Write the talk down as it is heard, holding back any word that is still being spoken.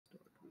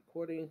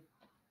recording.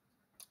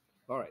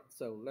 All right,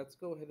 so let's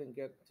go ahead and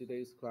get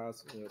today's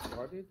class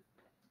started.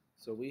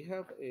 So we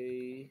have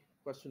a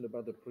question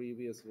about the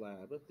previous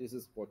lab. This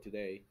is for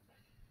today.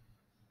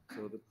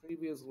 So the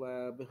previous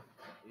lab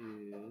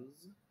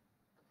is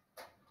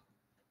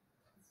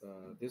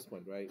this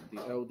one, right?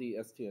 The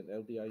LD, ST, and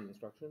LDI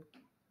instruction.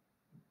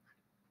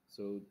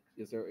 So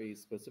is there a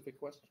specific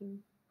question?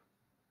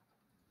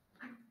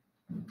 I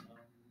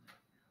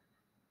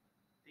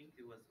think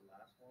it was the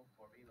last one.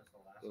 For me, it was the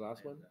last The one.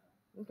 last one?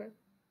 Okay.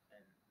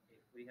 And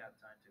if we have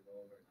time to go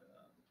over the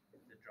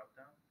drop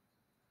down,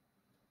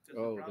 because the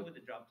Oh, problem with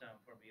the drop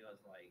down for me was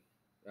like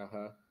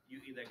uh-huh.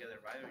 you either get it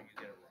right or you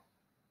get it wrong.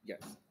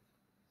 Yes.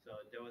 So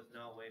there was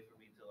no way for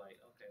me to like,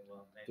 okay,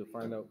 well To maybe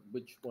find out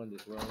which one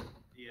is wrong.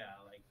 yeah,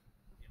 like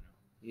you know,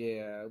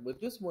 Yeah,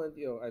 with this one,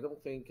 I don't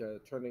think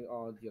turning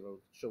on,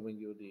 showing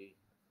you the,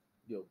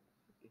 you know,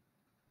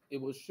 it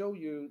will show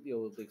you,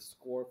 the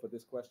score for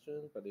this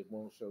question, but it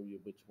won't show you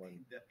which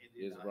one it did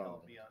is not help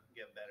wrong. me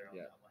get better on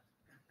Yeah. that one.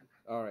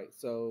 All right.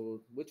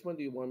 So which one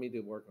do you want me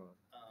to work on?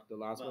 The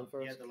last one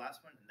Well, yeah, first? the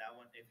last one and that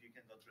one. If you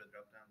can go through the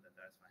drop down, then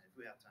that's fine. If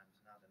we have time, if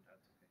not, then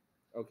that's okay.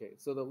 Okay.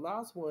 So the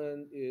last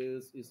one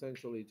is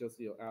essentially just,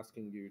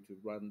 asking you to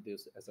run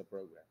this as a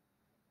program.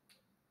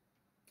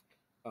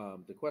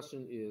 The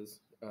question is,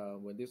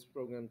 when this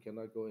program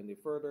cannot go any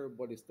further,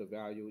 what is the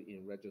value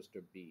in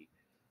register B?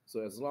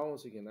 So as long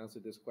as you can answer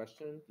this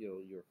question,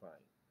 you're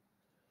fine.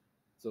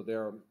 So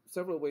there are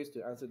several ways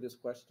to answer this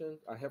question.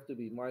 I have to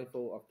be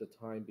mindful of the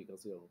time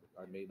because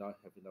I may not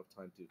have enough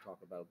time to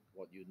talk about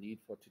what you need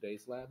for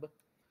today's lab.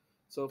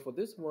 So for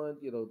this one,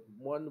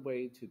 one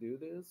way to do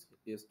this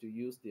is to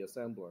use the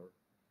assembler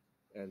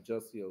and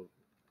just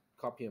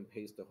copy and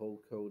paste the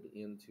whole code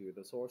into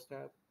the source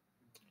tab.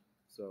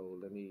 So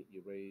let me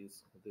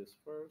erase this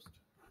first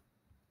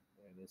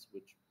and then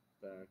switch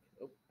back.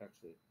 Oh,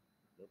 actually,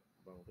 nope,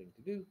 wrong thing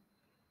to do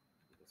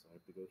because I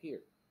have to go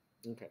here.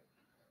 Okay.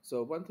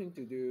 So one thing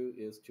to do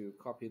is to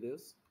copy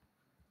this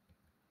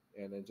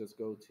and then just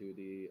go to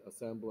the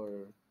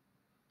assembler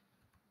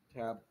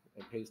tab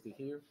and paste it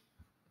here.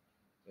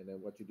 And then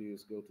what you do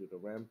is go to the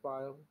RAM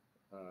file,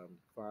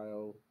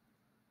 file,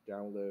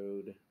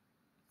 download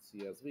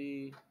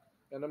CSV.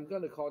 And I'm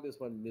going to call this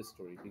one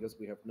mystery because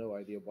we have no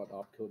idea what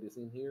opcode is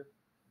in here,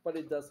 but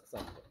it does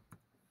something.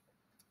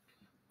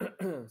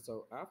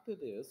 So after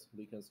this,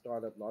 we can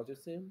start up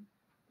LogicSim.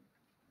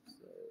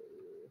 So,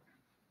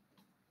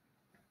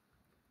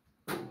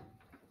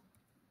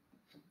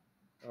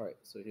 all right,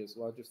 so here's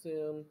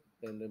LogicSim,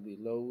 and then we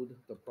load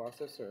the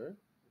processor.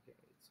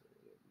 Okay, so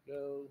here we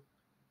go.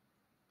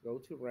 Go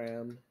to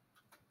RAM,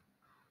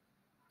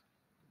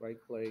 right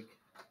click,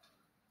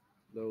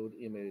 load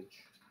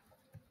image,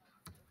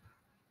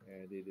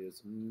 and it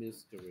is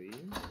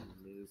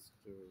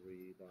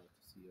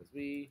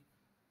mystery.csv,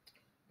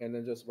 and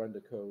then just run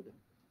the code.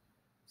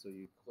 So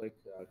you click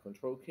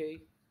Control K,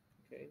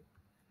 okay,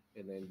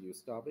 and then you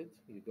stop it.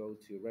 You go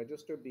to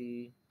register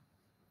B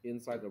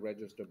inside the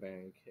register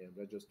bank, and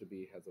register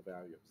B has a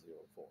value of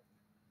 04.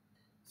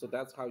 So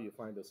that's how you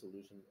find the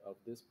solution of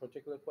this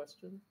particular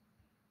question.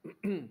 So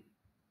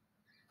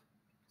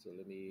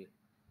let me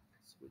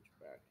switch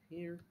back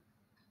here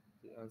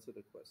to answer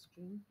the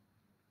question.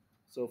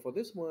 So for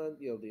this one,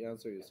 the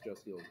answer is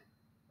just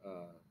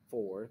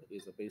 4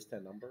 is a base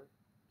 10 number.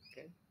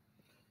 Okay.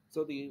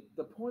 So the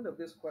point of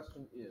this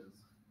question is,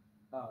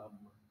 um,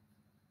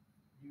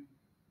 you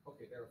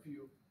okay. There are a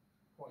few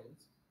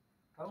points.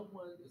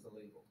 L1 is a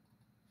label.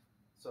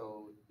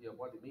 So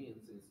what it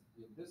means is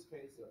in this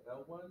case,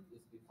 L1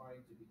 is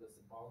defined to be the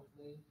symbolic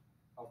name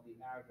of the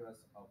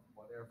address of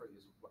whatever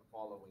is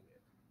following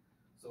it.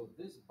 So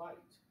this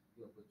byte,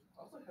 which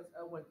also has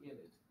L1 in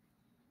it,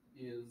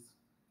 is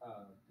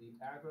the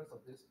address of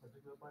this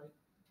particular byte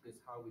is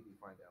how we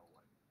define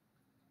L1.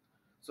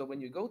 So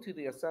when you go to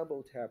the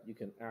assemble tab, you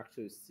can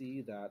actually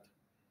see that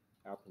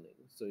happening.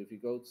 So if you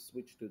go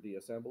switch to the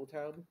assemble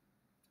tab,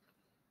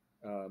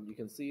 you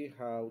can see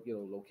how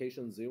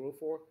location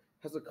 04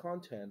 has a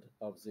content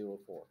of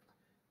 04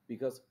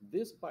 because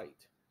this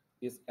byte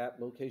is at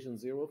location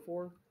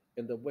 04,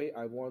 and the way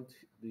I want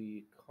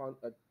the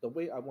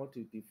way I want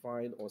to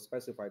define or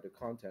specify the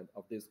content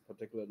of this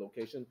particular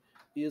location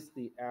is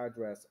the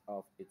address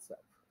of itself.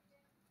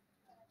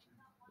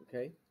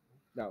 Okay.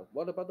 Now,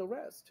 what about the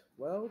rest?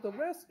 Well, the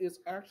rest is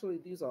actually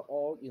these are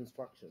all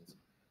instructions.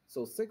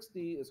 So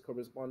 60 is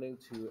corresponding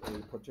to a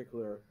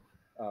particular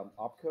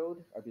opcode.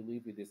 I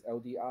believe it is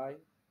LDI,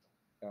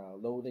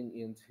 loading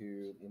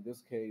into, in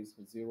this case,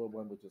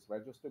 01, which is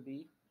register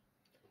B.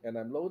 And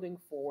I'm loading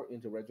 4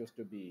 into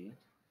register B.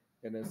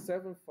 And then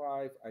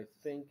 75, I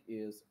think,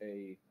 is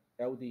a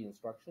LD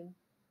instruction.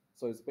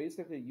 So it's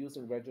basically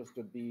using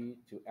register B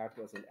to act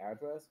as an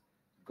address.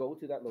 Go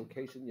to that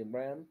location in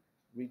RAM,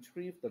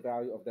 retrieve the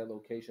value of that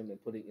location,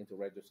 and put it into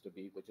register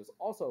B, which is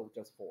also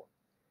just 4.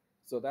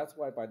 So that's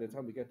why by the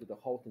time we get to the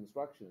halt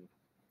instruction,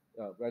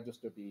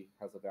 register B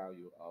has a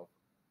value of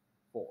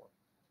 4.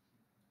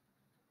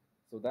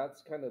 So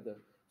that's kind of the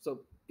so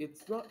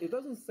it's not it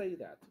doesn't say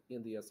that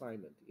in the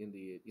assignment in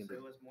So it the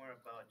was more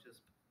about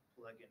just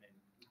plugging and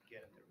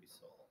getting the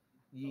result,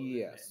 other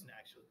Yes, than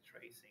actually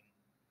tracing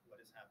what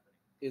is happening.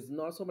 it's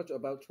not so much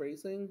about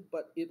tracing,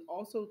 but it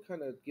also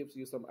kind of gives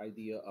you some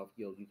idea of,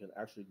 you can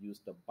actually use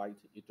the byte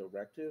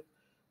directive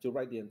to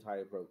write the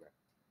entire program.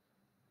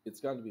 It's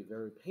going to be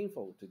very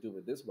painful to do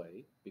it this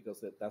way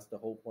because that's the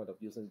whole point of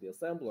using the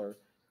assembler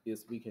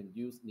is we can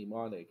use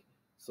mnemonic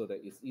so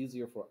that it's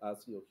easier for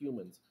us,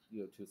 humans,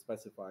 to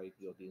specify,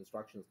 the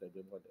instructions that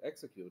we want to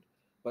execute.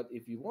 But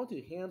if you want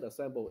to hand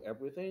assemble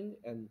everything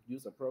and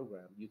use a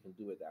program, you can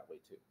do it that way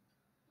too.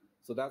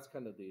 So that's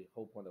kind of the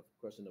whole point of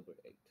question number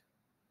 8.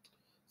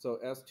 So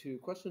as to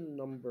question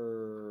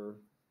number,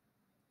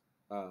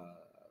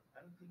 I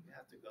don't think you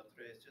have to go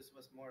through it. It just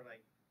was more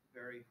like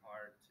very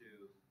hard to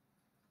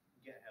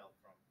get help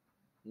from,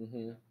 you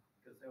mm-hmm, know,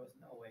 because there was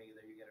no way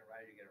either you get it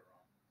right or you get it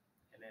wrong.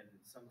 And then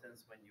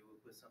sometimes when you will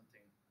put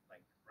something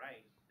like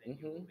right, then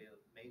you mm-hmm, will be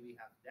maybe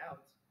have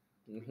doubts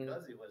mm-hmm.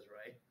 because it was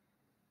right.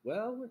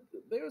 Well,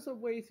 there's a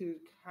way to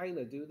kind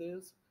of do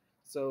this.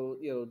 So,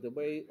 the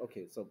way,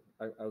 okay, so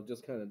I'll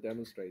just kind of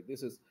demonstrate.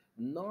 This is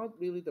not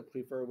really the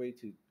preferred way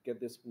to get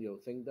this,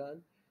 thing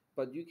done,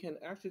 but you can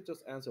actually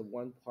just answer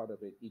one part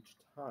of it each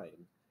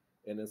time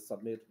and then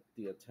submit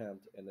the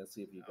attempt and then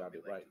see if you I'll got be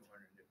it like right.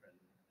 200 different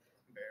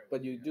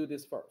But variables, you do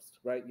this first,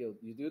 right?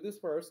 You do this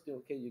first,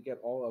 okay, you get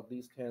all of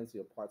these 10s,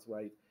 parts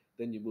right,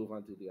 then you move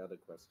on to the other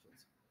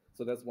questions.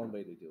 So that's one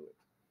way to do it.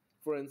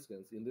 For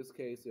instance, in this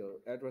case,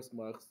 address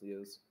mux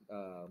is,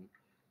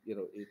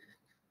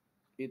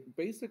 it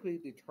basically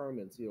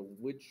determines,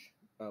 which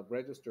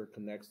register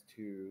connects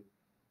to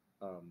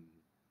um,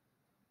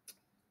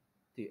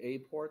 the A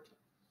port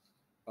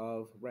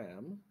of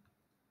RAM.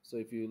 So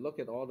if you look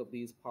at all of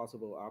these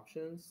possible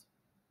options,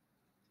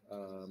 It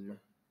was a um, zero.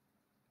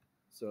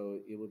 so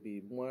it would be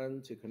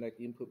one to connect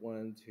input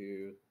one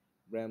to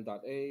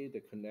RAM.A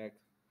to connect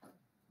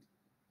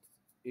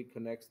it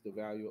connects the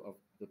value of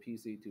the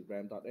PC to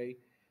RAM.A.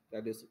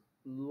 That is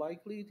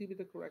likely to be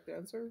the correct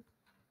answer.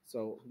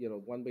 So,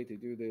 one way to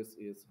do this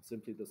is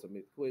simply to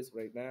submit quiz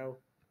right now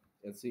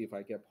and see if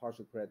I get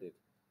partial credit,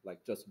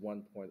 like just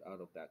 1 point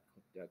out of that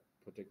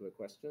particular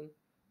question.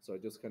 So I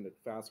just kind of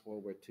fast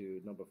forward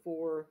to number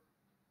 4,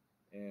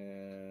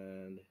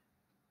 and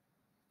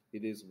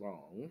it is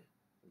wrong.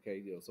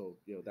 Okay, so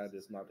It is that a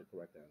is not zero. the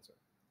correct answer.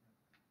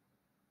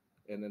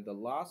 And then the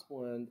last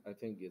one, I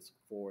think it's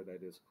 4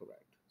 that is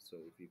correct. So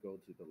if you go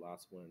to the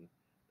last one,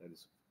 that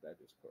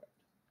is correct.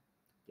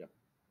 Yep.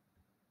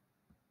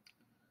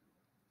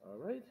 All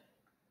right.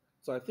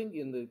 So I think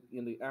in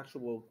the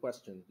actual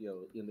question,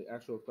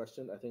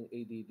 I think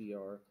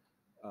ADDR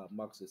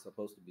mux is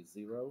supposed to be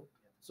 0.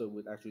 Yeah. So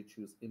we'd actually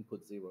choose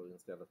input 0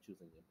 instead of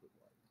choosing input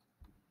 1.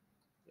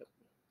 Yep.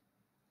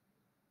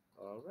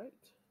 All right.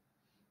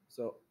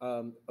 So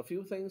a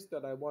few things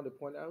that I want to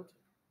point out.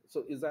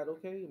 So is that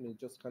okay? I mean,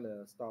 just kind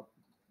of stop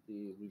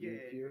the Yeah, review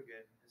yeah, here. you're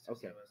good. It's just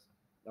Okay. it was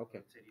a Okay.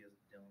 little tedious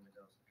dealing with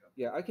those drop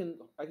Yeah, I downs.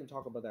 can I can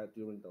talk about that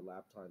during the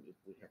lab time if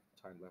we Yeah. have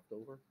time left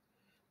over.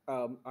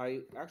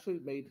 I actually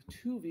made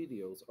 2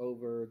 videos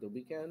over the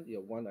weekend.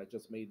 One I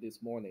just made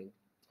this morning.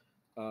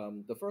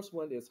 The first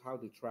one is how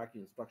to track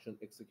instruction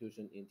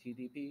execution in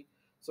TDP.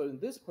 So in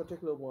this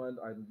particular one,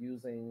 I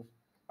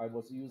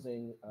was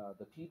using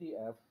the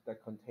PDF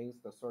that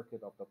contains the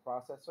circuit of the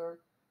processor,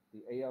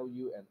 the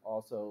ALU, and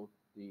also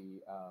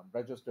the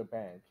register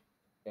bank,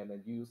 and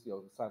then use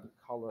some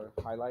color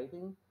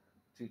highlighting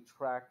to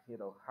track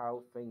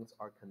how things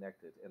are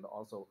connected. And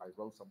also I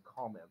wrote some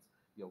comments,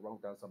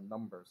 wrote down some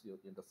numbers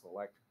in the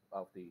select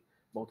of the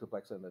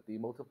multiplexer and the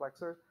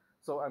demultiplexer.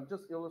 So I'm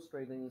just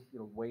illustrating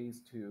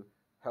ways to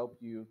help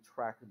you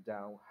track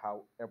down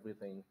how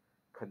everything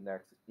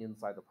connects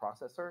inside the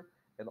processor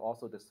and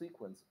also the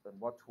sequence and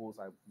what tools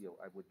I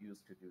would use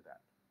to do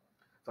that.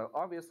 So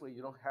obviously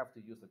you don't have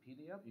to use the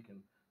PDF. You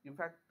can, in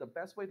fact, the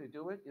best way to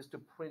do it is to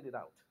print it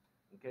out,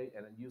 okay,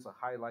 and then use a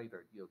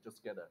highlighter.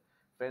 Just get a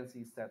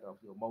fancy set of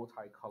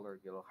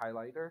multicolored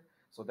highlighter,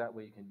 so that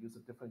way you can use a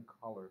different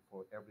color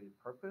for every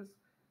purpose.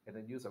 And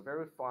then use a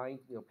very fine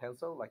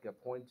pencil, like a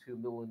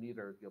 0.2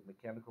 millimeter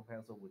mechanical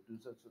pencil would do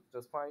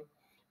just fine.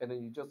 And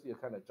then you just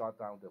kind of jot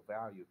down the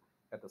value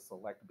at the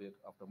select bit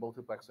of the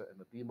multiplexer and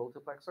the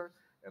demultiplexer,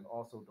 and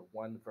also the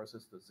 1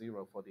 versus the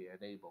 0 for the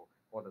enable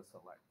or the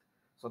select.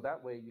 So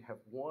that way you have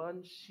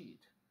one sheet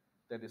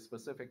that is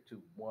specific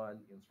to one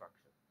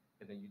instruction.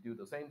 And then you do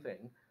the same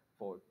thing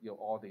for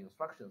all the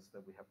instructions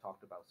that we have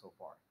talked about so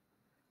far.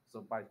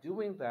 So by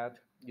doing that,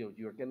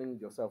 you're getting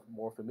yourself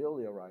more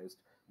familiarized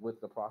with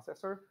the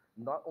processor,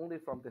 not only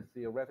from the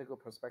theoretical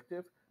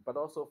perspective, but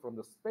also from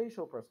the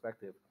spatial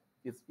perspective.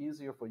 It's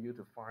easier for you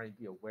to find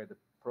where the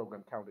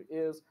program counter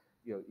is,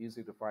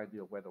 easier to find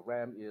where the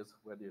RAM is,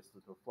 where there's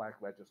the flag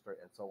register,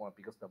 and so on.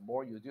 Because the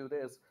more you do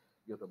this,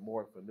 the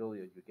more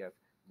familiar you get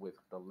with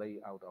the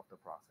layout of the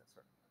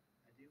processor.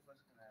 I did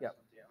was gonna Yeah. ask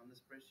something on the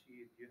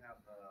spreadsheet. You have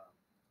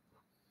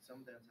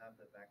some of them have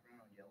the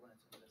background yellow and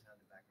some of them have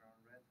the background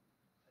red.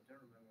 I don't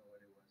remember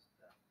what it was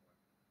that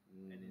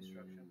for. An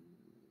instruction.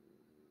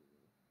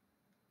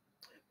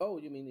 Oh,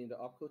 you mean in the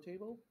opcode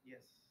table?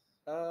 Yes.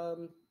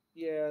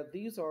 Yeah,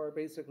 these are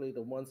basically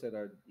the ones that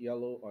are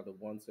yellow are the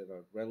ones that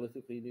are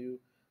relatively new.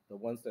 The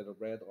ones that are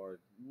red are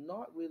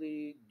not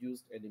really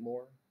used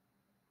anymore.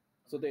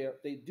 So Okay.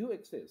 they do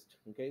exist.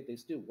 Okay, they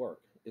still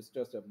work. It's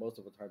just that most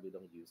of the time we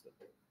don't use them.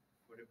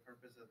 For the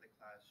purpose of the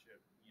class,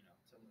 should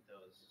some of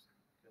those?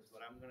 Because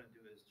what I'm gonna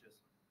do is just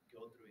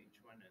go through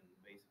each one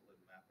and basically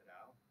map it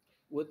out.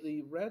 With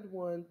the red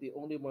one, the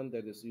only one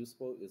that is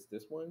useful is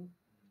this one,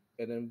 Mhm.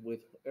 and then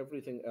with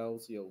everything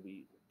else,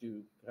 we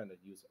do kind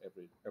of use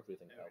everything else.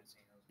 Everything else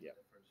Yeah.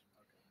 with the first.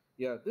 Okay.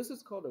 Yeah, this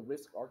is called a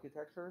RISC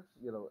architecture,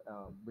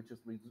 which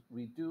is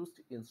reduced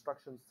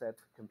instruction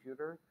set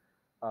computer.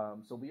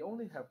 So we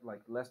only have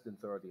like less than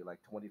 30,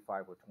 like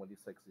 25 or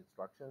 26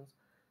 instructions.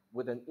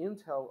 With an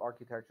Intel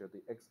architecture,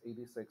 the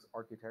x86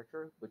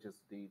 architecture, which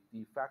is the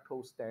de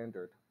facto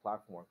standard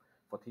platform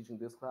for teaching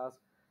this class,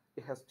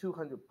 it has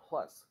 200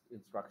 plus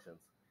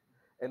instructions.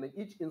 And then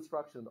each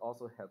instruction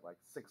also has like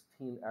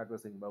 16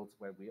 addressing modes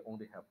where we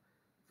only have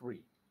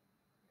three.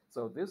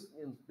 So this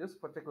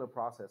particular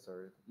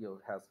processor,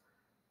 has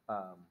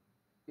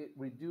it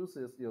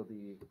reduces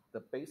the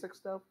basic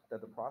stuff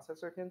that the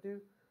processor can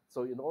do.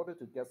 So in order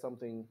to get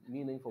something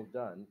meaningful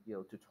done,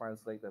 to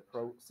translate the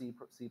C++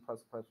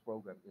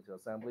 program into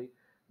assembly,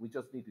 we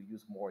just need to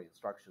use more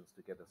instructions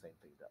to get the same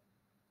thing done.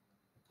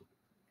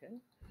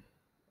 Okay.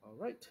 All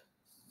right.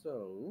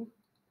 So,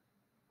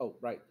 oh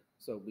right.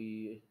 So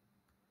we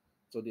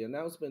so the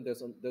announcement,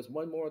 there's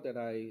one more that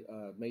I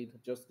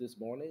made just this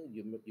morning.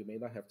 You may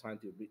not have time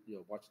to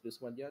watch this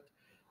one yet.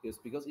 Is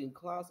because in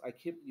class I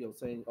keep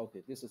saying,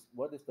 okay, this is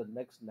what is the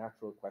next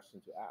natural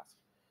question to ask.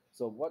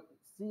 So what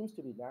seems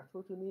to be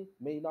natural to me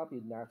may not be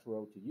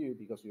natural to you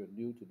because you're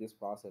new to this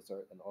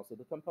processor and also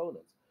the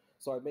components.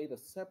 So I made a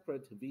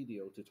separate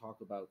video to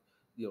talk about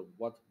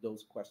what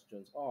those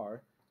questions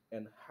are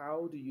and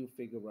how do you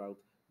figure out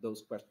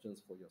those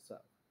questions for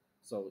yourself.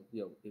 So,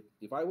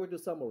 if I were to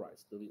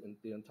summarize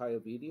the entire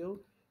video,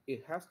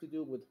 it has to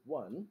do with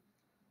one,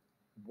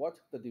 what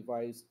the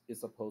device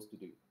is supposed to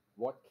do,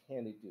 what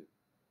can it do,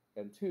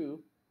 and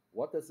two,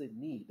 what does it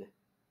need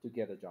to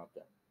get a job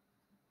done.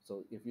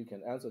 So if you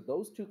can answer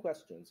those two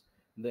questions,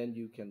 then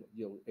you can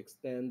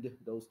extend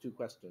those two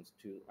questions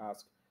to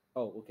ask,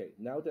 oh, okay,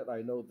 now that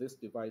I know this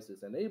device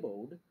is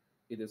enabled,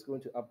 it is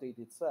going to update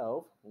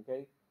itself,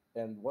 okay?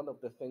 And one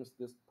of the things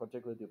this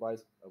particular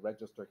device, a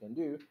register, can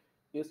do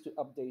is to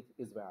update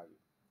its value.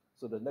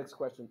 So the next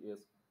question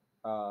is,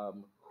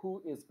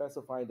 who is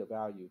specifying the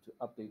value to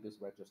update this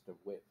register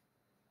with?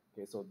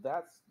 Okay, so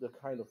that's the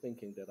kind of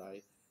thinking that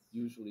I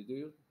usually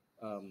do.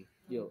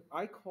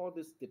 I call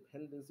this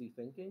dependency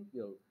thinking.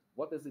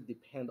 What does it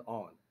depend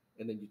on?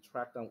 And then you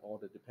track down all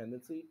the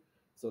dependency.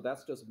 So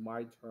that's just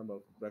my term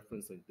of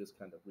referencing this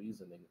kind of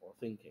reasoning or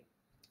thinking.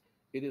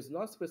 It is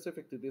not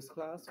specific to this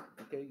class.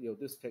 Okay,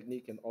 this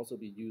technique can also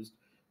be used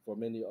for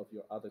many of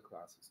your other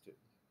classes too.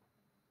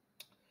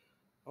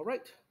 All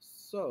right.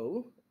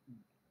 So,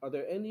 are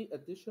there any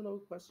additional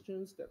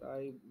questions that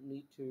I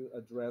need to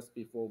address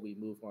before we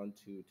move on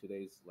to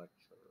today's lecture?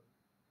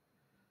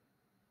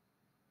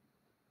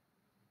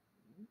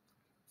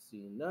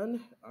 Seeing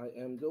none, I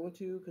am going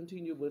to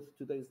continue with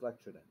today's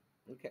lecture then.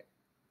 Okay.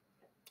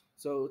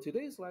 So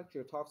today's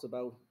lecture talks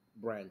about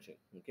branching,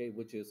 okay,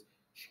 which is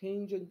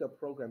changing the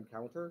program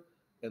counter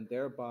and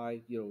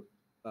thereby,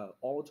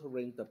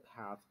 altering the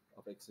path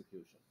of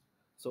execution.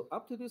 So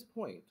up to this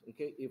point,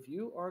 okay, if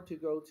you are to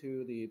go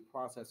to the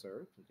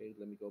processor, okay,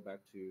 let me go back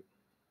to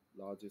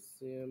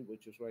Logisim,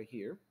 which is right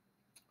here.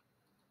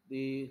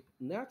 The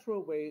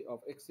natural way of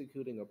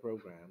executing a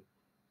program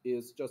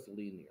is just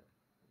linear.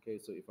 Okay,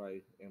 so if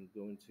I am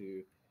going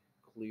to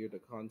clear the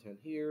content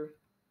here,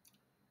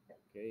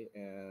 okay,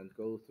 and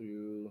go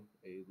through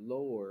a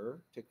lower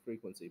tick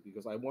frequency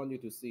because I want you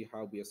to see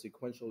how we are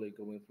sequentially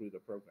going through the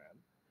program.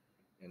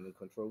 And then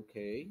Control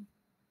K,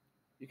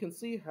 you can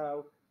see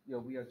how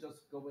we are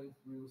just going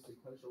through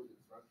sequential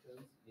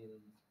instructions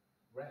in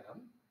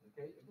RAM.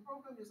 Okay, and the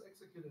program is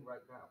executing right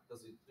now.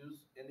 Does it do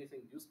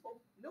anything useful?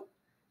 Nope.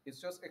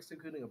 It's just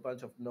executing a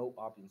bunch of no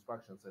op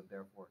instructions and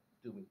therefore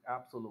doing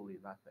absolutely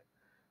nothing.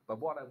 But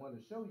what I want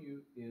to show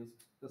you is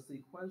the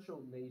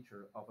sequential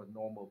nature of a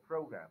normal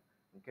program.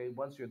 Okay,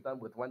 once you're done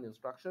with one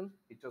instruction,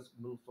 it just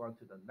moves on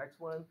to the next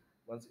one.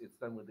 Once it's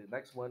done with the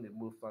next one, it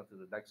moves on to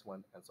the next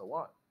one, and so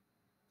on.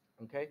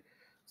 Okay,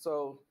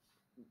 so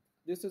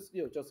this is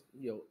just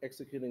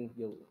executing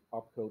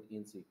opcode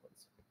in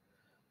sequence.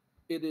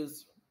 It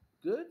is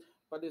good,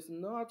 but it's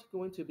not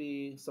going to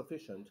be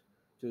sufficient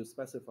to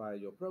specify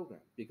your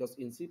program because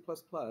in C++,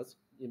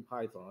 in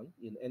Python,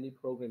 in any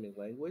programming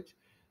language,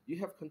 you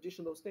have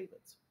conditional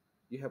statements,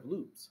 you have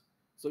loops.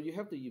 So you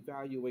have to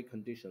evaluate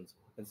conditions.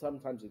 And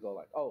sometimes you go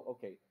like, oh,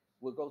 okay,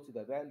 we'll go to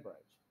the then branch.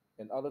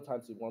 And other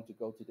times you want to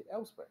go to the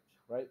else branch,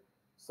 right?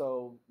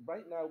 So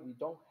right now we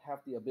don't have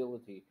the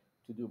ability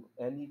to do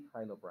any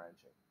kind of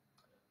branching.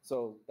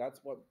 So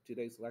that's what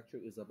today's lecture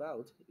is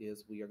about,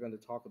 is we are going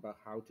to talk about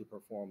how to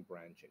perform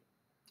branching.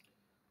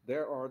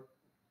 There are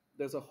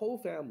there's a whole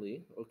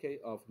family, okay,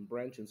 of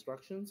branch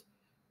instructions,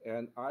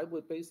 And I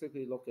would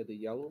basically look at the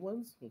yellow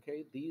ones.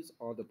 Okay, these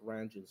are the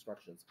branch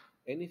instructions.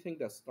 Anything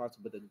that starts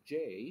with a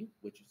J,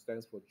 which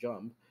stands for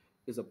jump,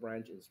 is a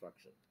branch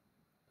instruction.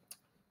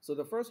 So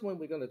the first one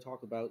we're going to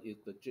talk about is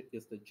the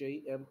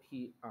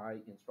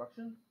JMPI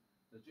instruction.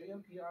 The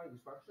JMPI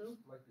instruction,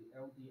 like the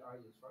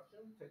LDI instruction,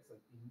 takes an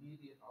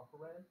immediate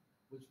operand,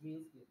 which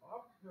means the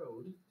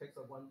opcode takes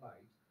a 1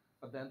 byte,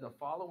 but then the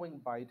following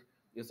byte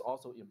is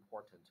also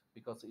important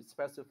because it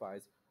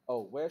specifies,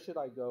 oh, where should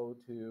I go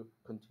to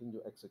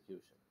continue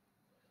execution?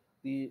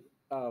 The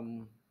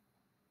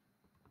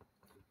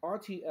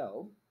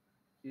RTL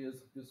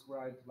is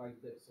described like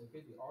this.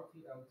 Okay, the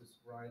RTL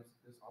describes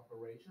this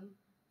operation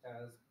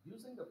as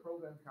using the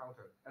program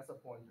counter as a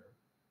pointer,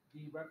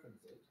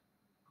 dereference it,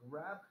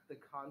 grab the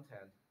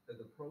content that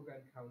the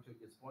program counter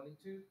is pointing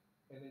to,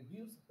 and then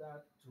use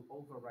that to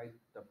overwrite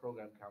the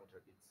program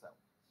counter itself.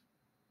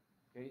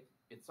 Okay,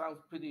 it sounds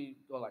pretty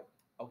like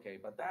okay,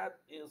 but that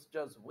is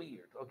just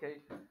weird. Okay,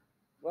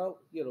 well,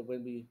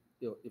 when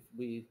if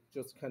we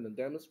just kind of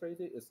demonstrate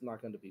it, it's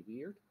not going to be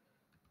weird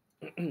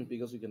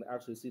because you can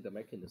actually see the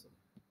mechanism.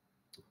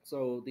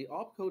 So the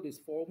opcode is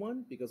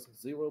 4-1 because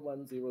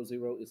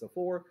 0100 is a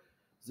 4,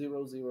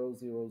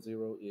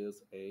 0000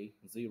 is a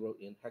 0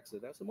 in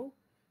hexadecimal.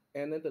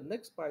 And then the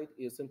next byte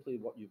is simply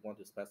what you want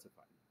to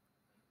specify.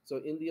 So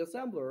in the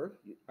assembler,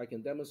 I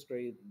can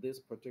demonstrate this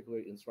particular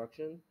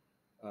instruction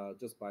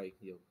just by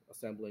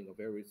assembling a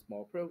very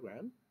small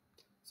program.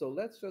 So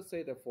let's just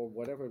say that for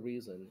whatever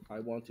reason, I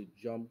want to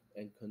jump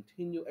and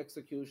continue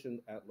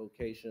execution at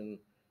location,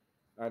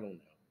 I don't know.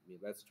 I mean,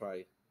 let's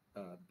try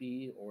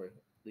B or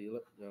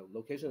the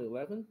location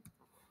 11.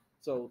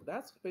 So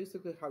that's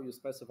basically how you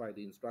specify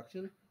the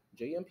instruction.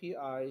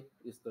 JMPI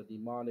is the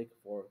mnemonic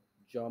for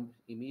jump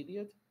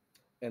immediate.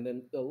 And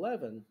then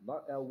 11,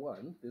 not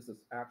L1, this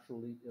is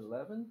actually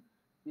 11,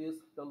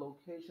 is the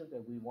location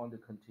that we want to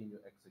continue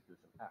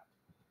execution at.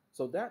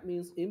 So that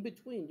means in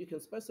between, you can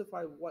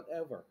specify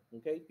whatever,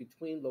 okay,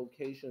 between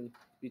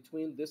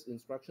this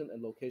instruction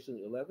and location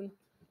 11.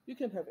 You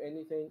can have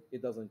anything,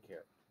 it doesn't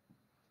care.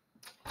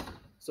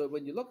 So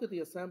when you look at the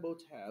assemble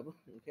tab,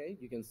 okay,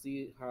 you can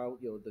see how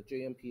the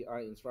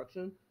JMPI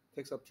instruction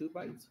takes up 2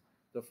 bytes.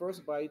 The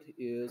first byte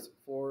is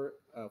 40,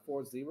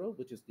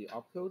 which is the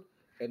opcode,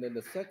 and then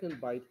the second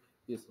byte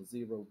is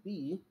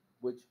 0B,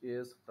 which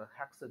is the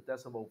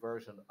hexadecimal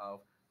version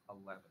of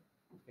 11.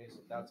 Okay, so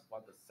that's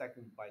what the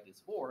second byte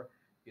is for.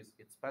 Is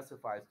it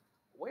specifies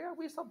where are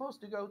we supposed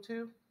to go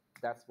to?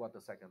 That's what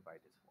the second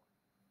byte is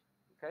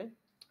for. Okay.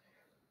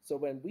 So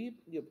when we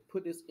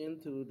put this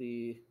into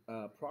the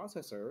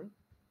processor,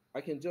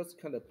 I can just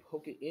kind of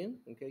poke it in.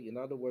 Okay, in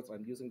other words,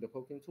 I'm using the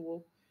poking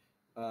tool.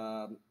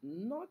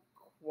 Not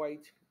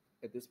quite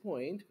at this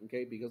point,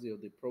 okay, because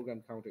the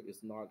program counter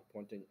is not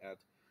pointing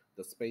at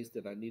the space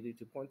that I needed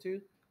to point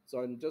to. So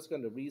I'm just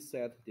going to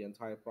reset the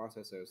entire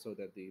processor so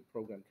that the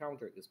program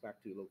counter is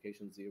back to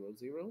location 00.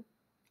 Okay,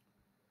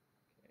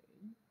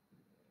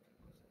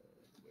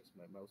 where's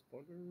my mouse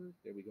pointer?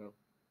 There we go.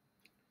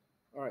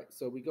 All right,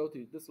 so we go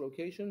to this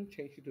location,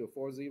 change it to a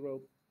 40,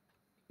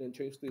 then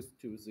change this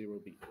to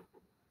 0B.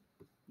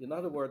 In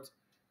other words,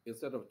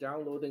 instead of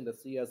downloading the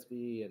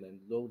CSV and then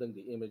loading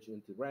the image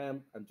into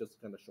RAM, I'm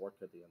just going to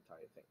shortcut the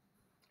entire thing.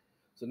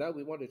 So now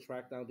we want to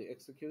track down the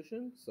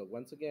execution. So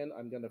once again,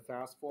 I'm going to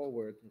fast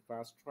forward and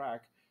fast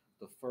track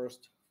the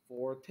first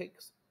 4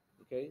 ticks.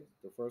 Okay,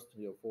 the first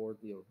 4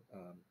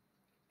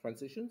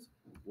 transitions,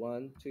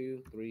 1,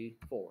 2, 3,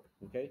 4.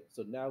 Okay,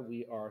 so now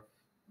we are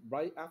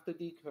right after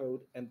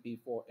decode and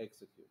before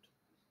execute.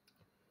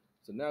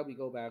 So now we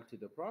go back to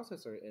the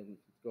processor and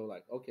go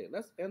like, okay,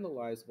 let's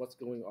analyze what's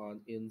going on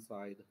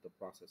inside the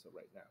processor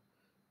right now.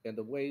 And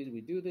the way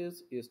we do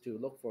this is to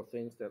look for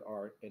things that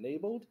are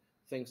enabled,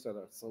 things that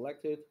are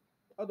selected,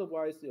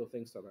 otherwise,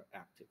 things that are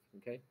active,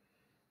 okay?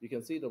 You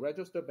can see the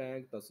register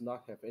bank does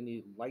not have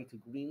any light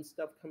green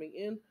stuff coming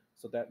in,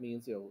 so that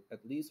means,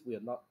 at least we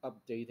are not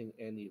updating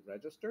any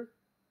register.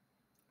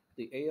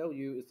 The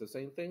ALU is the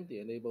same thing. The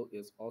enable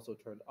is also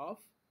turned off.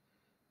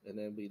 And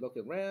then we look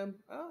at RAM.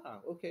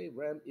 Okay,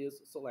 RAM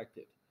is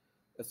selected.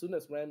 As soon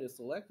as RAM is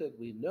selected,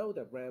 we know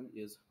that RAM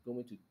is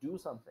going to do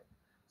something.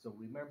 So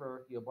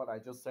remember what I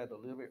just said a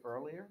little bit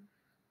earlier.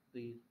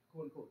 The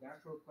quote-unquote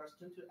natural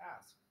question to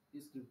ask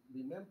is to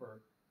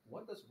remember,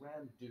 what does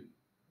RAM do?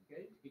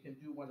 Okay, it can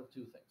do one of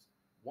 2 things.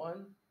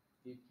 1,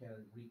 it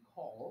can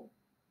recall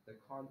the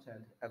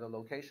content at a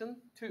location.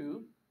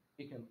 2,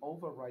 it can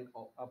overwrite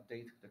or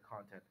update the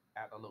content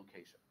at a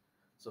location.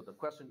 So the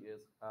question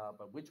is,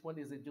 but which one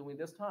is it doing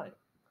this time?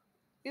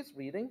 It's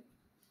reading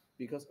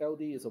because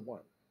LD is a 1.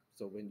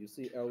 So when you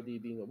see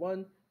LD being a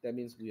 1, that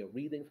means we are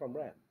reading from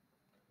RAM.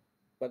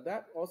 But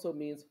that also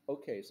means,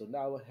 okay, so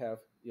now I have,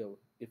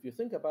 if you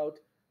think about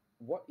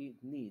what it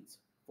needs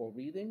for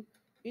reading,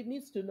 it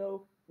needs to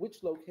know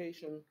which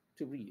location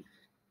to read.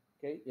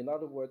 Okay, in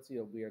other words,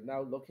 we are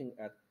now looking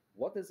at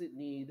what does it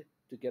need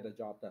to get a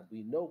job done.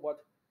 We know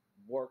what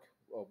work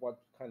or what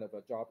kind of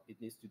a job it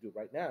needs to do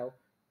right now.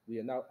 We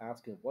are now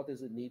asking, what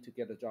does it need to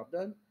get a job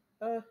done?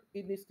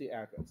 It needs the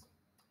address.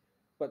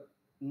 But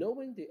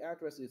knowing the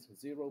address is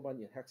 01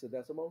 in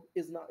hexadecimal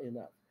is not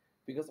enough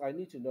because I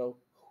need to know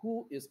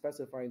who is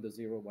specifying the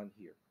 01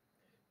 here.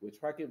 We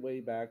track it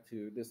way back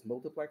to this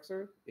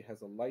multiplexer. It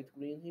has a light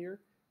green here.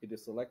 It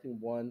is selecting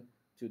 1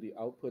 to the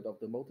output of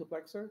the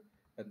multiplexer,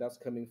 and that's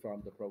coming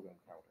from the program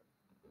counter.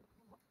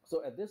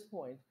 So at this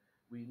point,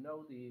 we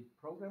know the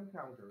program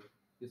counter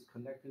is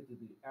connected to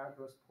the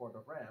address port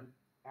of RAM,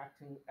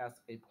 acting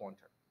as a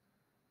pointer.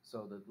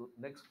 So the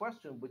next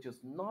question, which is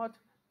not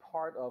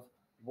part of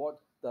what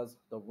does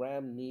the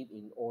RAM need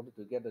in order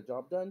to get the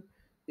job done,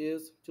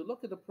 is to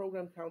look at the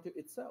program counter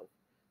itself.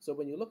 So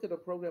when you look at the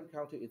program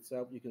counter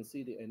itself, you can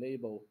see the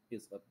enable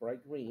is a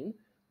bright green,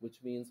 which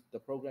means the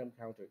program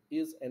counter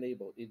is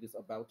enabled. It is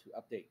about to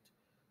update.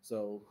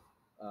 So,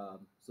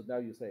 so now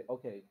you say,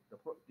 okay,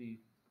 the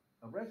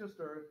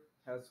register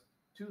has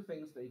two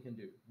things that it can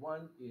do.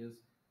 One is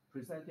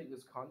presenting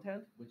its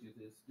content, which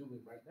it is doing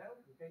right now.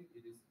 Okay,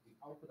 it is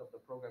the output of the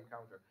program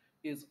counter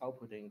is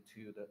outputting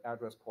to the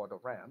address port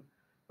of RAM.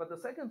 But the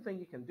second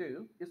thing it can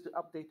do is to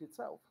update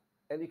itself,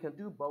 and it can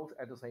do both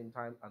at the same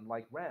time.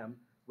 Unlike RAM,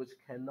 which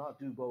cannot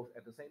do both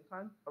at the same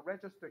time, a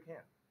register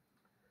can.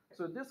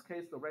 So in this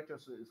case, the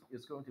register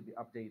is going to be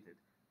updated.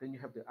 Then you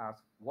have to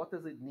ask, what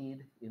does it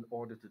need in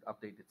order to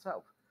update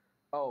itself?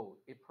 Oh,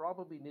 it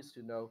probably needs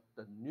to know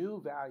the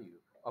new value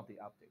of the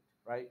update,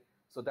 right?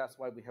 So that's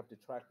why we have to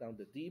track down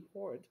the D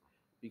port,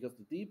 because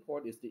the D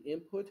port is the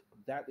input.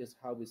 That is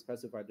how we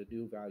specify the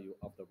new value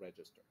of the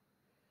register.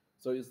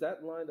 So is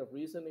that line of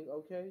reasoning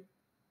okay?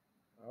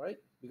 All right,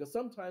 because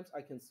sometimes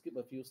I can skip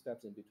a few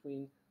steps in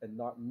between and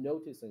not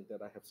noticing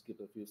that I have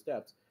skipped a few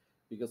steps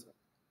because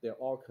they're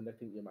all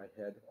connecting in my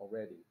head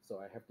already. So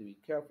I have to be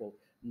careful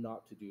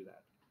not to do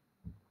that.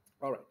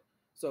 All right,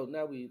 so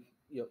now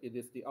it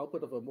is the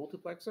output of a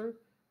multiplexer.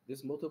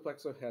 This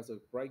multiplexer has a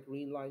bright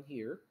green line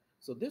here.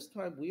 So this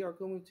time we are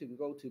going to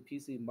go to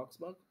PC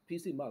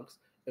Mux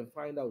and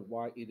find out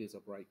why it is a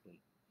bright green.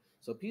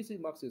 So PC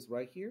Mux is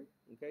right here.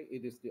 Okay,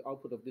 it is the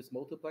output of this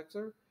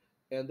multiplexer.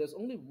 And there's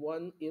only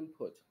one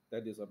input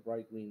that is a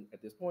bright green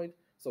at this point.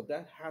 So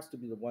that has to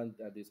be the one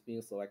that is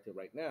being selected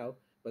right now.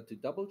 But to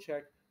double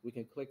check, we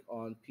can click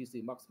on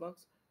PC Mux,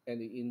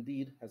 and it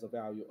indeed has a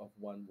value of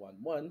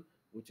 111,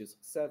 which is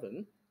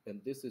 7.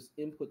 And this is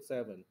input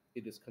 7.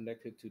 It is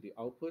connected to the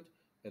output,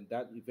 and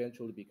that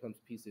eventually becomes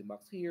PC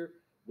Mux here,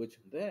 which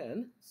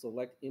then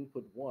select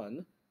input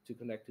 1 to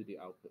connect to the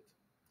output.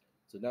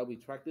 So now we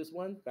track this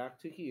one back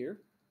to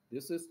here.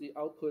 This is the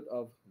output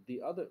of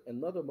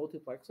another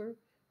multiplexer.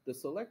 The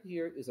select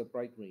here is a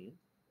bright green,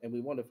 and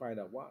we want to find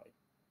out why.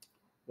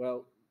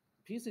 Well,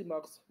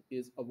 PCMux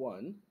is a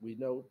 1. We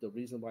know the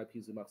reason why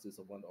PCMux is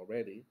a 1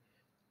 already.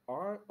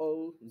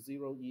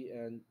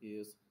 RO0EN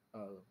is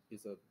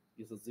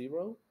a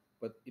 0,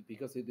 but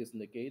because it is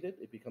negated,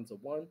 it becomes a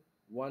 1.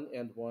 1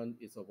 and 1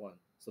 is a 1.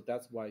 So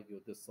that's why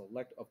the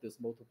select of this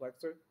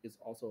multiplexer is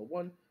also a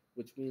 1,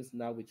 which means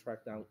now we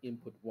track down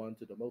input 1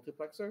 to the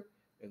multiplexer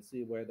and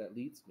see where that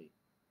leads me.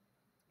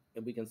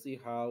 And we can see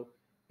how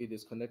it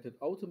is connected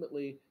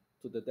ultimately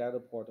to the data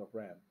port of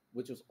RAM,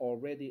 which is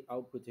already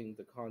outputting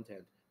the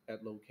content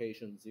at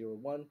location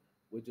 01,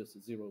 which is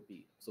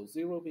 0B. So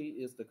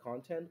 0B is the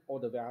content or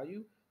the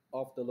value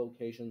of the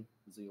location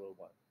 01.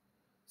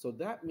 So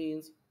that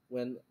means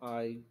when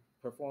I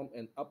perform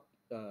an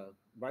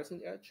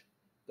rising edge,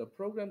 the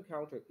program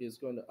counter is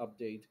going to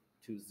update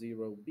to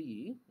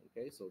 0B.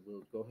 Okay, so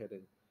we'll go ahead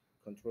and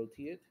Control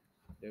T it.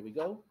 There we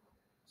go.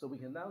 So we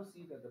can now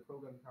see that the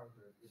program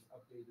counter is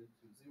updated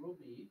to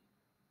 0B.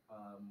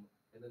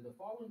 And then the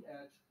following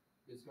edge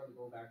is going to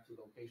go back to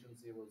location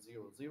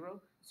 000.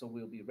 So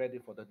we'll be ready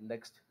for the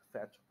next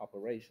fetch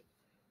operation.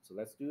 So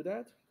let's do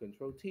that.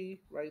 Control T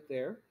right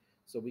there.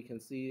 So we can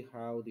see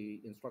how the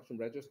instruction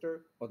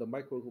register, or the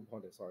microcode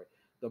pointer, sorry.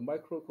 The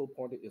microcode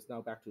pointer is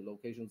now back to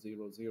location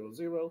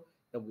 000,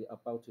 and we're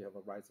about to have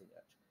a rising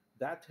edge.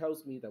 That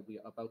tells me that we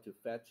are about to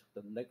fetch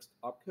the next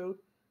opcode.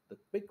 The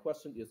big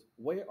question is,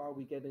 where are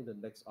we getting the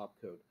next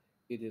opcode?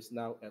 It is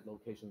now at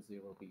location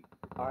 0B.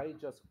 I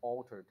just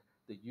altered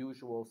the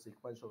usual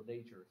sequential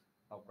nature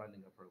of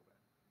running a program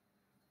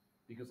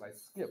because I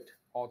skipped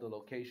all the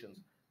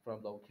locations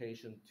from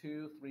location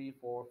 2, 3,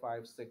 4,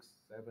 5, 6,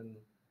 7,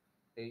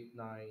 8,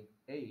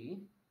 9A.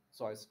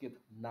 So I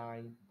skipped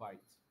 9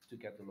 bytes to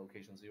get to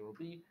location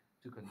 0B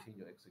to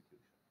continue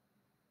execution.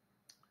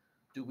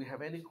 Do we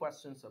have any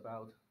questions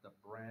about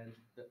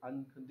the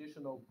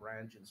unconditional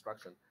branch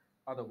instruction,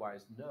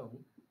 otherwise known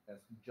as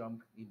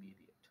jump immediate?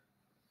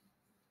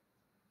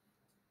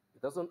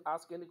 It doesn't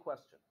ask any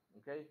question,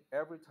 okay?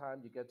 Every time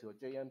you get to a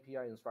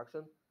jmpi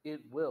instruction, it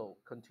will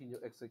continue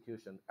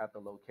execution at the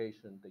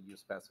location that you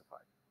specify.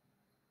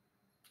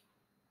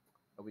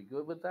 Are we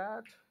good with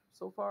that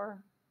so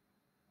far?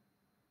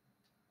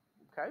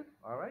 Okay,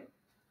 all right.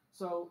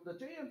 So the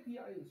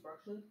jmpi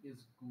instruction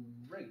is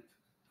great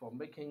for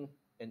making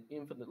an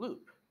infinite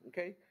loop,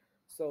 okay?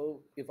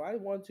 So if I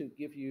want to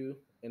give you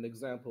an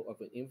example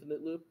of an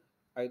infinite loop,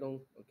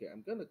 okay,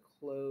 I'm gonna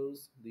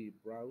close the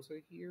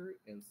browser here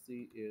and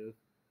see if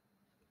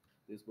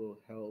this will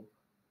help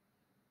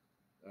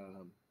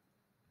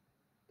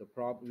The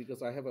problem,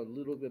 because I have a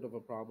little bit of a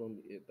problem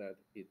that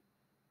it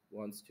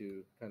wants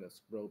to kind of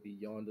scroll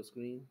beyond the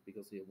screen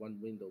because the one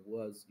window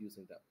was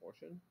using that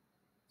portion.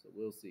 So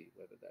we'll see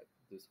whether that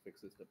this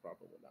fixes the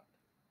problem or not.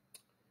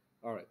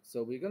 All right,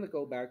 so we're going to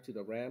go back to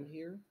the RAM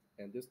here,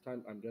 and this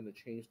time I'm going to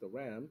change the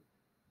RAM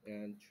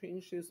and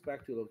change this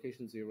back to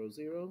location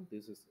 00.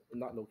 This is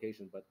not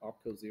location, but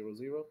opcode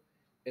 00.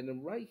 And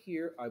then right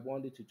here, I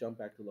wanted to jump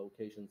back to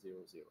location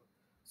 00.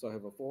 So I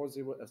have a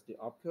 40 as the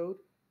opcode,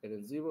 and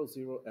then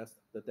 00 as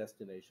the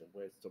destination,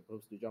 where it's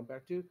supposed to jump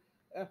back to.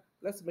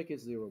 Let's make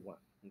it 01,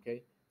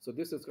 okay? So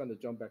this is going to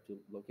jump back to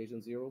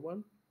location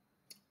 01,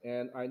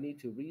 and I need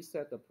to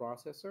reset the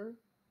processor,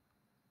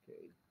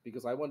 okay,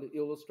 because I want to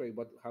illustrate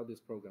how this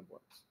program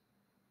works.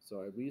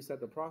 So I reset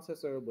the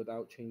processor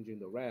without changing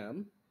the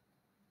RAM.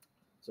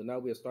 So now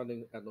we are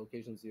starting at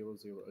location 00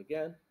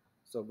 again.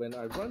 So when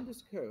I run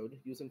this code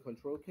using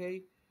Control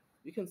K,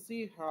 you can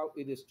see how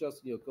it is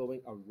just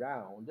going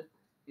around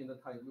in the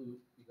time loop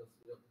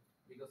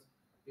because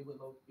it would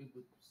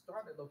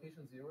start at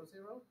location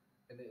 00,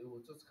 and then it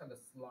will just kind of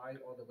slide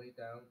all the way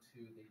down to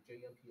the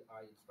jmpi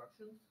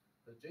instruction.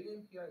 The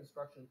jmpi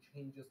instruction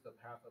changes the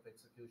path of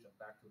execution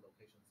back to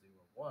location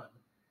 01,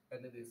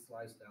 and then it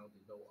slides down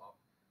the no op.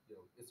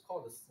 It's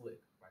called a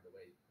slip, by the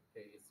way.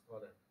 Okay, it's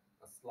called a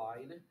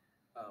slide.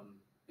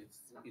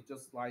 It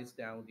just slides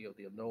down the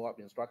no op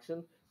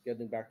instruction,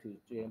 getting back to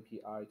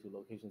jmpi to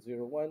location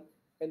 01,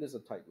 and it's a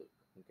tight loop.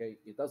 Okay,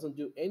 it doesn't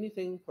do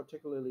anything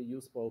particularly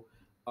useful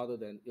other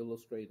than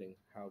illustrating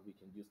how we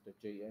can use the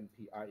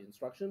jmpi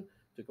instruction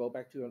to go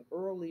back to an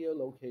earlier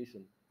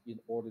location in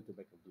order to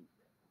make a loop.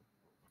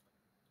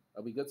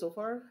 Are we good so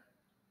far?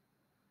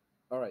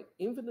 All right,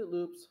 infinite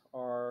loops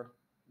are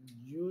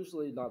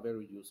usually not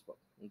very useful.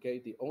 Okay,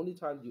 the only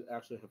time you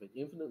actually have an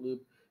infinite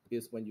loop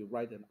is when you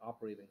write an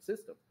operating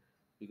system,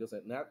 because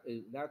an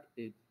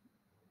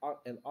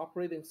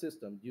operating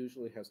system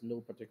usually has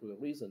no particular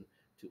reason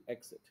to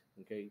exit.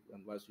 Okay,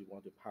 unless you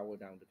want to power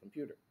down the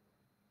computer.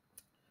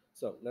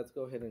 So let's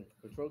go ahead and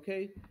Control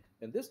K,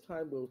 and this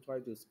time we'll try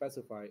to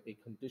specify a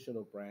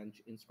conditional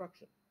branch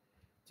instruction.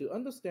 To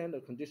understand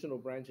a conditional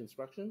branch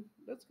instruction,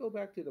 let's go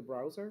back to the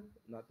browser,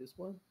 not this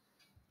one,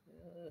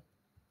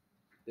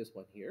 this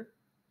one here,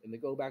 and then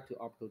go back to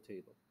opcode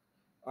table.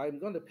 I'm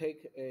going to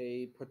pick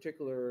a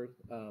particular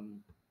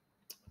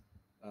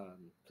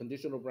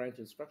conditional branch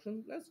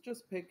instruction. Let's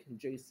just pick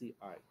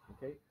JCI,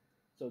 okay?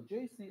 So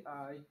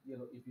JCI,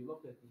 if you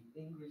look at the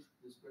English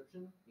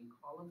description in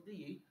column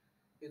D,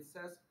 it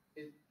says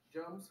it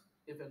jumps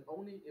if and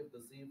only if the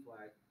Z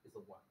flag is a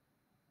 1.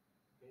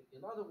 Okay?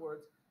 In other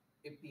words,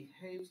 it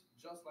behaves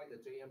just like a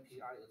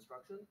JMPI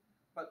instruction,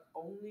 but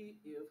only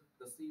if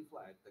the C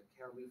flag, the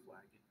carry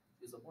flag,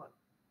 is a 1.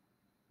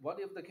 What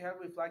if the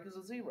carry flag is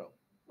a 0?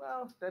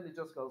 Well, then it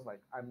just goes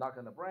like, I'm not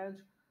going to branch.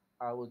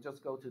 I will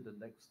just go to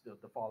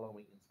the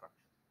following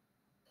instruction.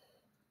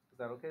 Is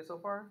that okay so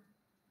far?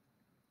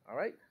 All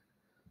right.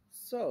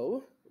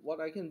 So what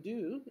I can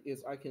do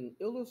is I can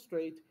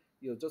illustrate,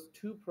 just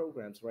two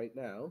programs right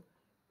now,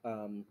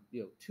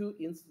 two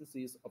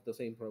instances of the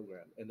same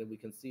program, and then we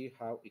can see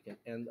how it can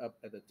end up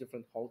at a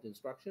different halt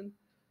instruction.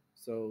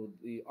 So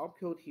the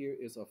opcode here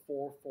is a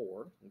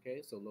 4-4.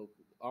 Okay, so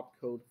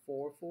opcode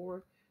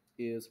 4-4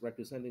 is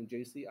representing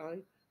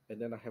JCI,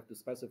 and then I have to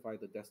specify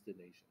the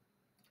destination.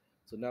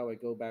 So now I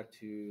go back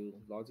to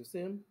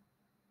LogicSim,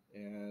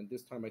 and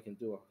this time I can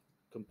do a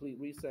complete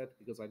reset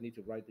because I need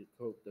to write the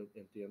code,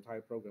 the entire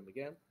program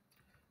again.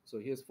 So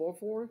here's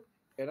 4-4,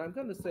 and I'm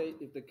going to say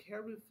if the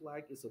carry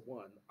flag is a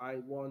 1, I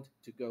want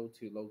to go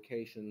to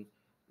location,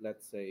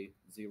 let's say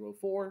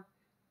 04,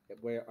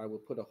 where I will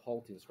put a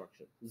halt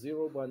instruction.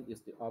 01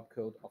 is the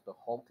opcode of the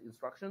halt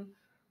instruction.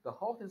 The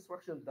halt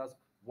instruction does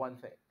one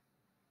thing.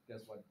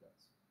 Guess what it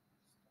does?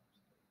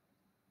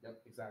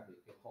 Yep, exactly.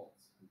 It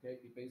halts. Okay,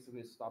 it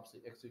basically stops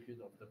the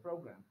execution of the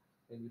program.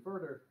 And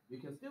further, you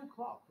can still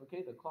clock.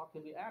 Okay, the clock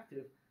can be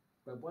active,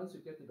 but once you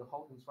get to the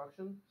halt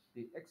instruction,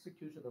 the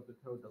execution of the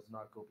code does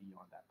not go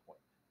beyond that point.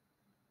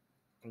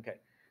 Okay,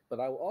 but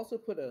I will also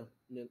put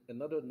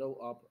another no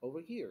op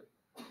over here.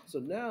 So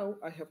now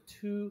I have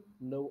two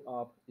no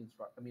op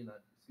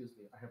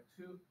I have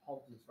two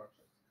halt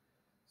instructions.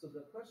 So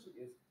the question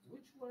is,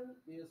 which one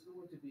is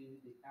going to be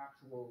the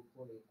actual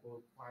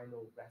quote-unquote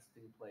final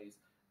resting place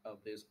of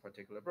this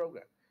particular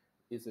program?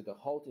 Is it the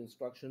halt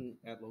instruction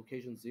at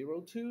location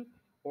 02,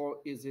 or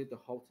is it the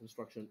halt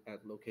instruction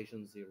at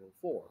location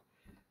 04?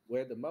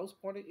 Where the mouse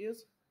pointer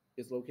is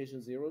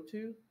location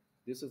 02.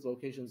 This is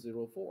location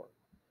 04.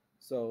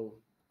 So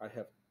I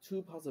have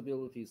two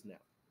possibilities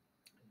now.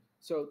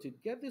 So to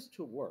get this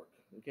to work,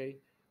 okay,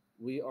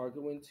 we are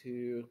going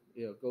to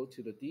go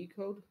to the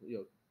decode,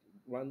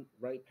 run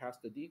right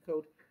past the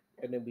decode,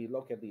 and then we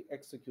look at the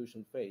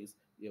execution phase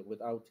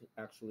without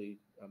actually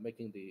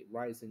making the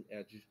rising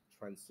edge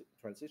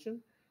transition.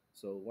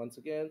 So once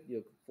again,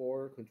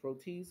 4 control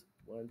T's,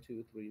 1,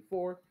 2, 3,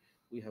 4.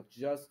 We have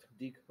just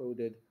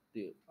decoded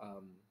the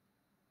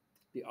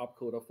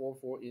opcode of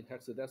 4-4 in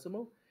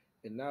hexadecimal,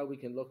 and now we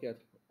can look at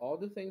all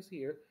the things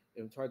here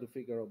and try to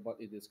figure out what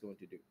it is going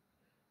to do.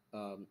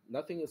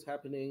 Nothing is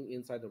happening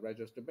inside the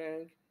register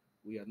bank.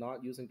 We are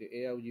not using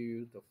the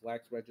ALU. The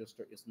flags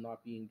register is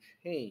not being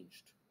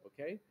changed.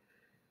 Okay.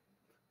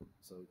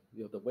 So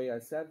the way I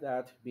said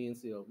that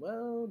means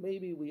well,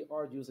 maybe we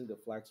are using the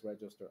flags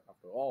register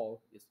after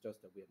all. It's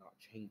just that we're not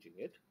changing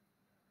it.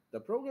 The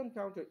program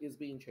counter is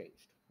being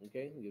changed.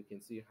 Okay, you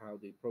can see how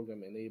the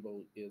program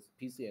enable is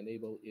PC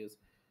enable is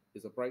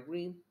a bright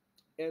green,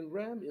 and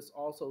RAM is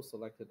also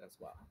selected as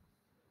well,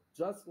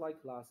 just like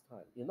last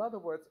time. In other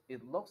words,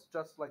 it looks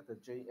just like the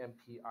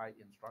jmpi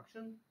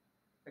instruction,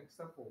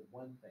 except for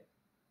one thing.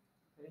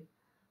 Okay,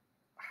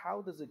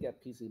 how does it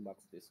get PC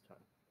mux this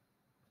time?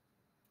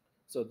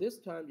 So this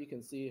time you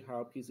can see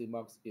how PC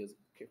mux is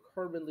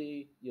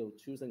currently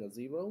choosing a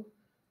zero,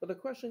 but the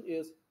question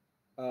is,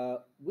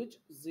 which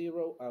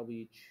zero are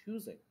we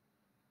choosing?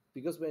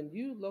 Because when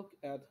you look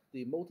at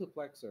the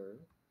multiplexer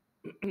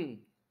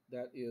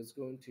that is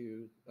going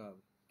to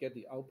get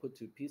the output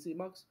to PC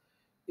mux,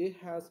 it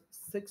has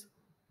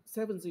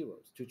seven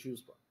zeros to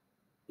choose from.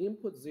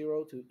 Input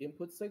 0 to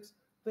input 6,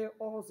 they're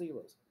all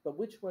zeros. But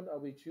which one are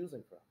we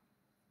choosing from?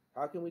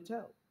 How can we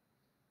tell?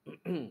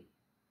 Can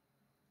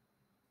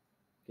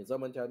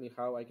someone tell me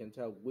how I can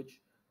tell which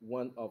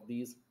one of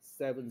these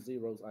seven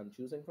zeros I'm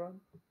choosing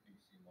from?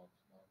 PC Mux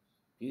Mux.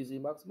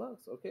 PC Mux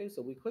Mux. Okay,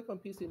 so we click on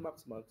PC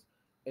Mux Mux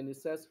and it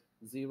says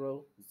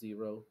 0,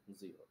 0,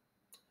 0.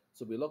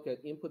 So we look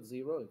at input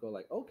 0 and go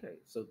like, okay,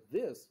 so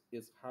this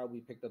is how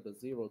we picked up the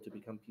 0 to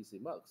become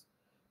PC Mux.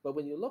 But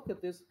when you look at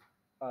this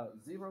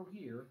 0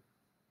 here,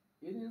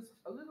 it is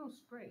a little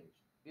strange.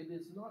 It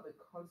is not a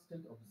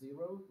constant of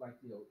 0 like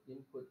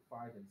input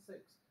 5 and 6.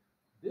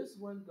 This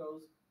one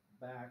goes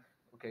back.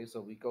 Okay,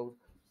 so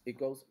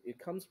it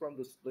comes from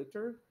the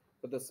splitter,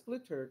 but the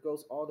splitter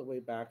goes all the way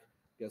back,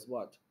 guess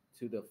what,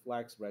 to the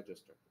flags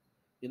register.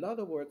 In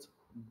other words,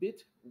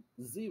 bit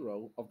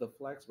 0 of the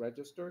flags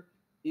register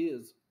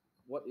is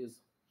what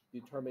is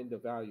determining the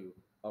value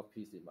of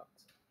PC mux.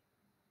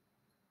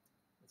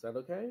 Is that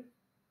okay?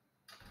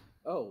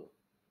 Oh,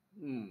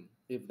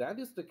 if that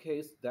is the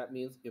case, that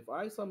means if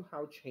I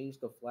somehow change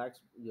the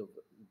flags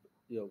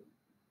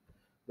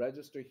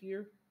register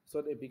here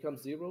so that it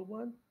becomes 0,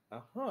 1,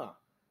 aha,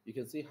 you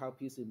can see how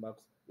PC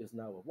mux is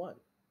now a 1.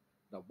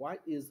 Now, why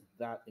is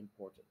that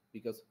important?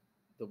 Because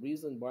the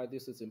reason why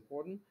this is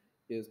important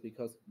is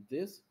because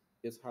this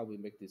is how we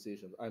make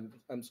decisions.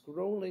 I'm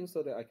scrolling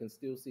so that I can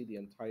still see the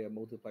entire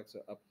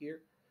multiplexer up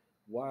here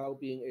while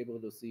being able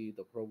to see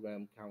the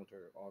program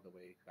counter all the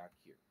way back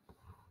here.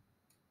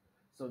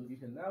 So you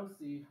can now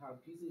see how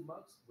PC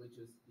mux, which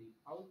is the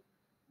out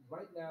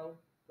right now,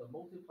 the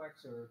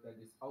multiplexer that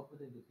is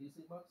outputting the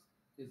PC mux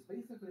is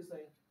basically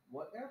saying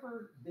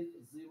whatever bit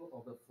 0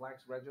 of the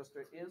flags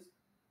register is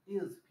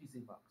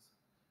PC mux.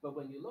 But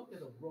when you look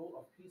at the role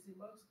of PC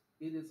mux,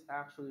 it is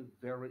actually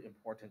very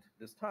important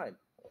this time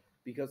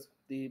because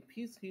the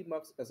PC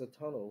mux as a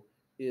tunnel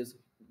is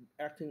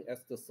acting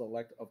as the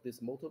select of this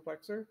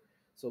multiplexer.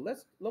 So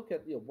let's look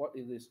at what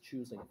it is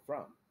choosing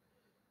from.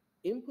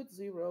 Input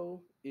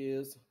 0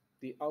 is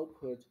the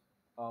output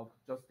of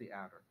just the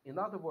adder. In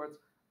other words,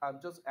 I'm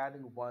just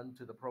adding 1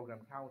 to the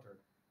program counter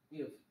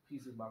if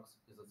PCMux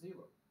is a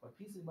 0. But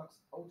PCMux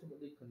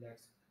ultimately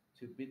connects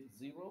to bit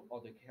 0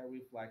 or the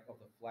carry flag of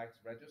the flags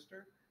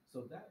register.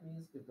 So that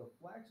means if the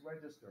flags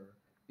register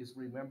is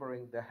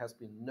remembering there has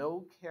been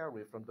no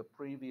carry from the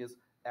previous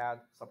add,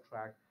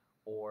 subtract,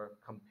 or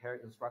compare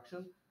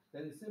instruction,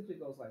 then it simply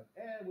goes like,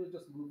 and we'll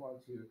just move on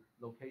to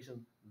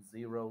location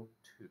 0,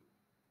 2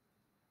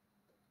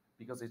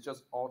 because it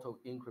just auto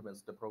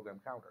increments the program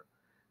counter.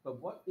 But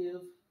what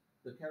if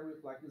the carry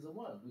flag is a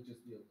 1, which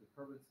is the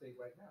current state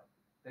right now?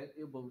 Then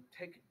it will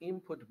take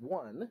input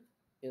 1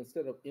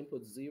 instead of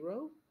input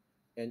 0,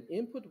 and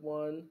input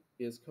 1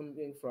 is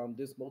coming from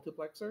this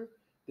multiplexer.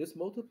 This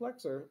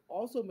multiplexer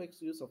also makes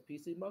use of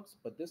PCMux,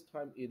 but this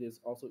time it is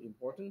also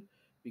important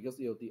because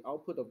the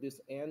output of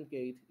this AND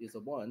gate is a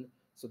 1,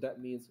 so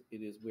that means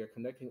we're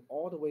connecting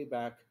all the way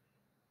back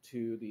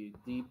to the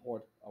D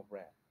port of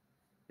RAM.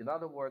 In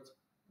other words,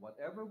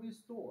 whatever we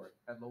store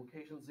at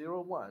location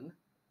 0, 1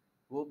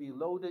 will be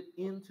loaded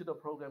into the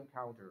program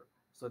counter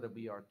so that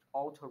we are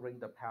altering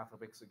the path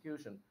of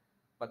execution,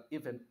 but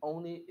if and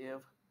only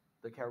if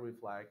the carry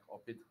flag or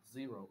bit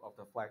 0 of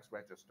the flags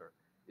register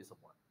is a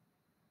 1.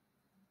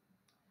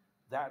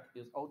 That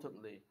is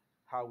ultimately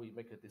how we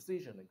make a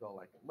decision and go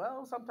like,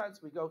 well,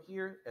 sometimes we go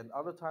here, and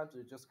other times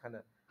we'll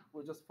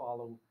just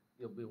follow,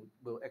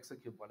 we'll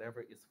execute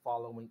whatever is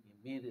following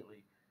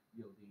immediately,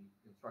 the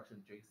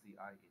instruction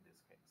JCI in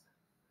this case.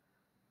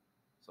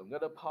 So I'm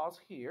going to pause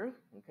here.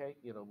 Okay,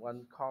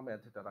 one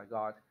comment that I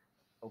got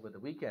over the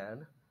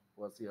weekend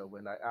was,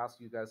 when I asked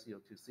you guys,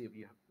 to see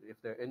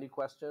if there are any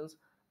questions,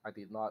 I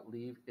did not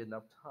leave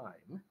enough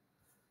time.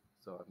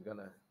 So I'm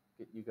gonna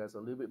get you guys a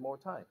little bit more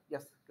time.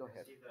 Yes, go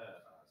ahead. See the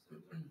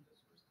assembler, the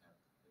source tab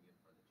again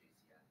for the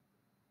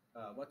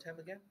JCI. What tab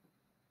again?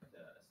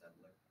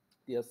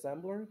 The assembler. The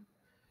assembler.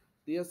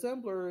 The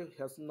assembler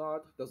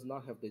does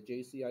not have the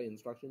JCI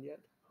instruction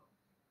yet,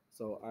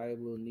 so I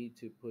will need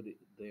to put it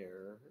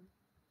there.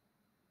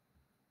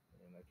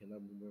 and I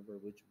cannot remember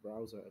which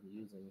browser I'm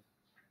using.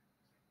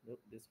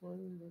 Nope, this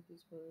one, not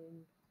this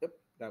one. Yep,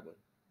 that one.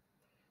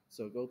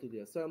 So go to the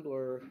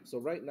assembler. So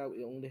right now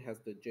it only has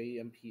the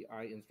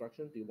jmpi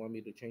instruction. Do you want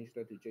me to change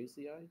that to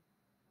JCI?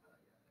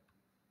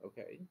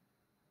 Okay.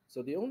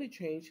 So the only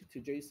change to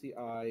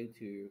JCI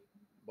to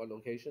what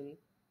location?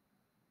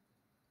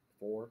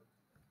 4.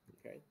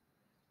 Okay.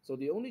 So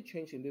the only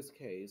change in this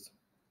case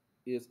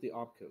is the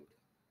opcode.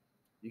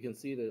 You can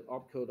see the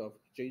opcode of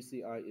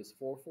JCI is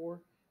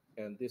 44,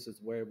 and this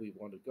is where we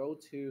want to go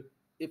to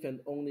if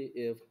and only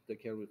if the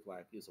carry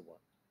flag is a 1.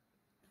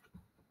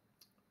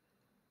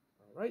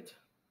 All right.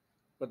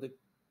 But the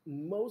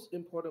most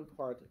important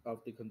part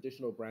of the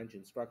conditional branch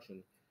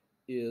instruction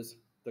is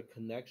the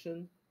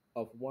connection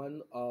of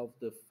one of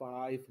the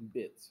 5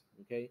 bits,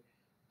 okay,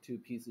 to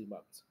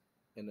PC-mux.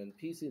 And then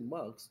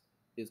PC-mux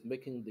is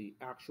making the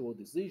actual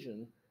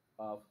decision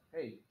of,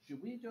 hey,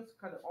 should we just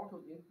kind of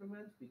auto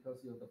increment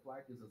because the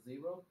flag is a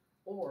 0,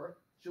 or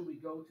should we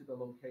go to the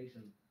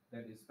location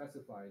that is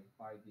specified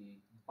by the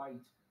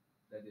byte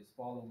that is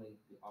following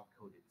the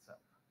opcode itself?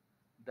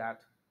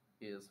 That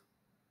is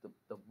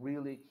the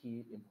really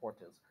key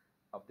importance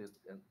of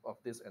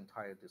this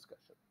entire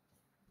discussion.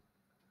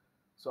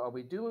 So are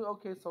we doing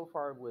okay so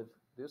far with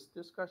this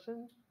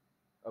discussion?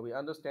 Are we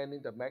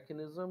understanding the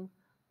mechanism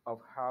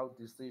of how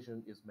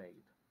decision is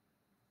made?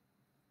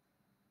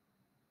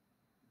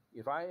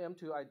 If I am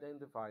to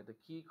identify the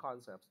key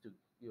concepts to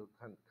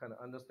kind of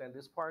understand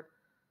this part,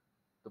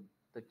 the,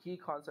 the key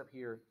concept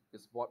here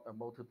is what a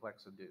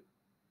multiplexer do,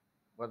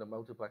 what a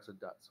multiplexer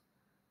does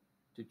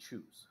to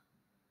choose.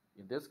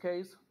 In this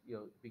case,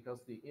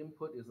 because the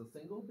input is a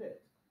single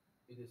bit,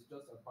 it is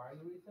just a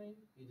binary thing.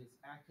 It is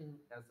acting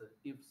as an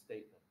if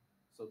statement,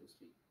 so to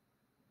speak.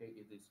 Okay,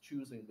 it is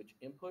choosing which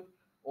input,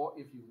 or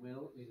if you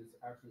will, it is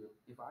actually,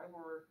 if I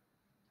were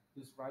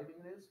describing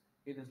this,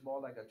 it is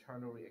more like a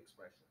ternary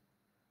expression,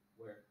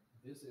 where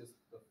this is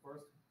the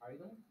first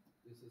item,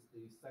 this is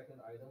the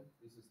second item,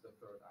 this is the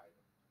third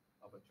item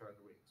of a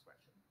ternary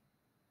expression.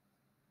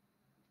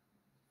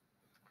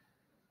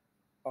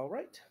 All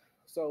right,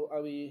 so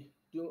are we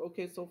doing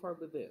okay so far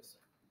with this?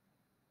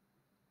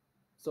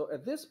 So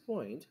at this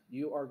point,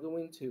 you are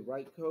going to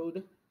write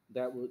code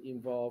that will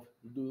involve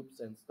loops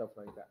and stuff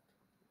like that.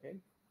 Okay.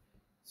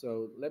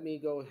 So let me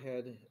go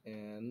ahead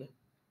and,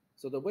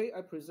 so the way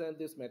I present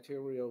this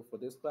material for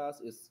this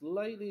class is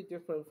slightly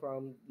different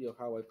from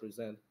how I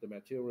present the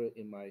material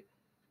in my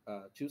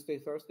Tuesday,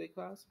 Thursday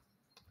class.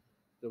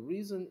 The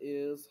reason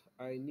is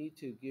I need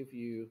to give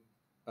you,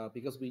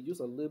 because we use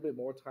a little bit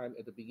more time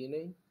at the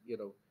beginning,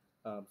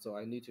 so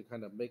I need to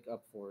kind of make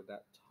up for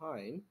that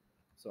time.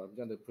 So I'm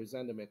going to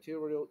present the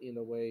material in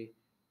a way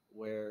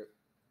where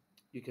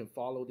you can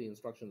follow the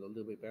instructions a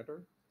little bit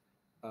better.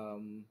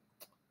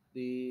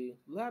 The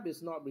lab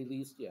is not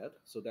released yet,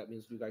 so that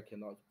means you guys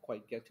cannot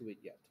quite get to it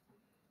yet.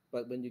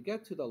 But when you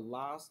get to the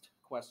last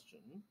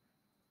question,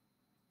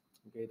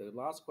 okay, the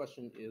last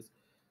question is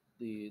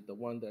the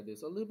one that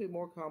is a little bit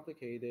more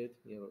complicated.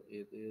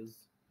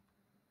 It's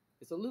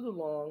a little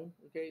long,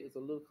 okay, it's a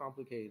little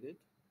complicated.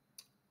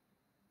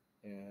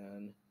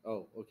 And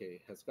oh,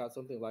 okay, has got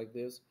something like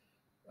this.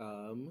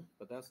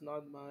 But that's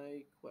not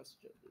my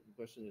question. The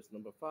question is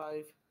number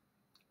 5.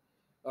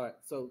 All right,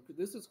 so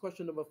this is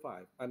question number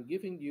 5. I'm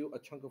giving you a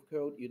chunk of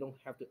code. You don't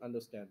have to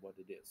understand what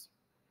it is.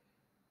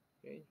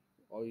 Okay,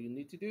 all you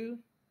need to do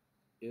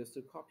is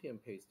to copy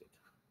and paste it.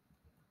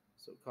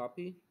 So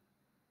copy,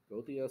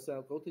 go to the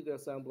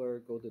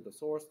assembler, go to the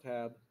source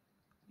tab,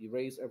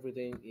 erase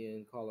everything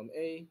in column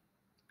A,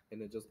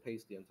 and then just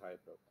paste the entire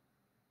program.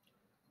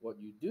 What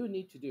you do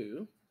need to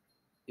do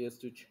is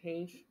to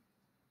change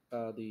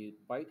the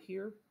byte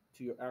here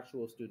to your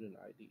actual student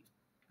ID.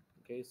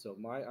 Okay, so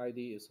my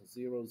ID is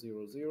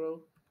 0006887.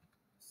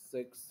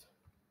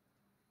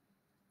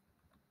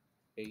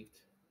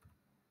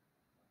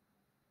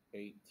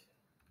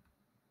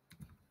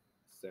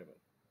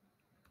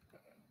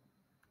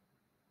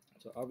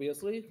 So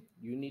obviously,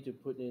 you need to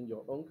put in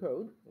your own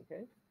code,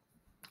 okay?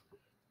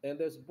 And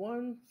there's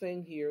one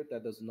thing here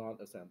that does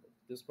not assemble.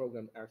 This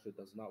program actually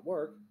does not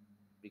work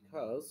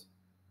because,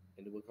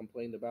 and it will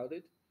complain about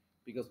it,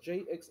 because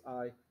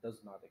JXI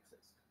does not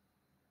exist.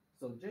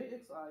 So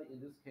JXI in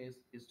this case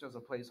is just a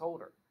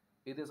placeholder.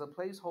 It is a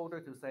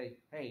placeholder to say,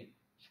 hey,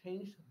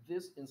 change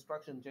this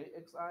instruction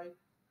JXI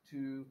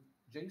to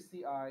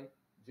JCI,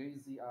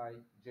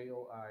 JZI,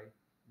 JOI,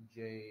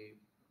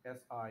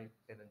 JSI,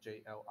 and then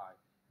JLI,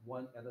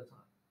 one at a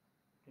time.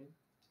 Okay.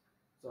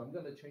 So I'm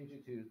going to change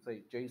it to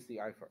say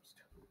JCI first.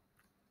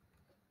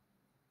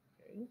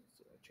 Okay,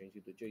 so I change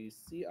it to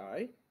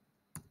JCI.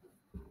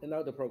 And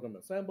now the program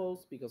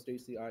assembles because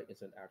JCI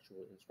is an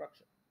actual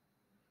instruction.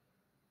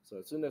 So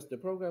as soon as the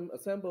program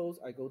assembles,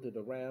 I go to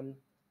the RAM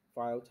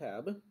file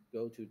tab,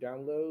 go to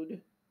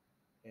download,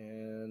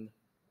 and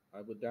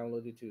I would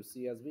download it to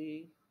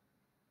CSV.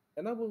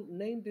 And I will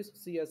name this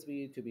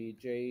CSV to be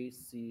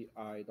jci.csv,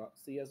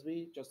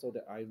 just so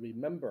that I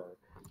remember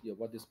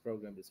what this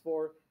program is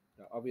for.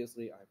 Now,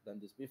 obviously, I've done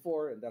this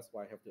before, and that's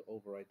why I have to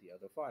overwrite the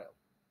other file.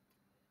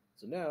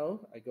 So now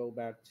I go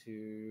back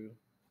to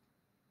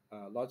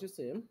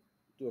Logisim,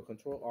 do a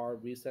Control R,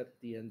 reset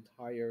the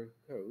entire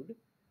code,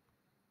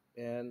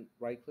 and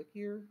right click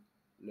here,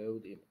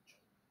 load image.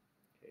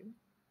 Okay.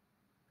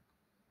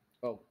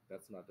 Oh,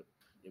 that's not the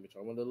image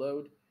I want to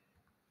load.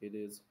 It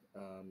is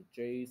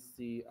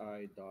jci.csv.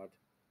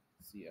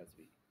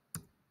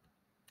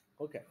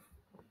 Okay,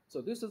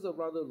 so this is a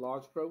rather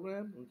large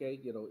program. Okay,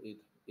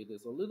 it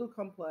is a little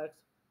complex.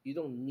 You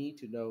don't need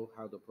to know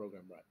how the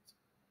program runs.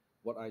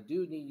 What I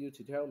do need you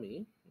to tell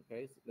me,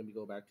 okay, so let me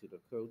go back to the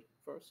code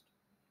first.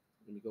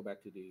 Let me go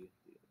back to the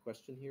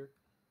question here.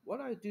 What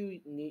I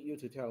do need you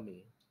to tell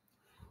me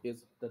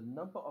is the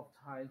number of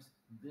times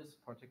this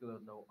particular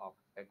no-op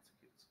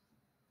executes.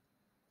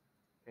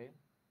 Okay,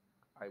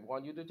 I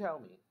want you to tell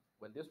me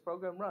when this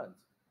program runs,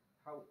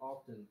 how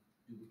often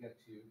do we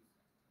get to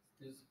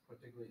this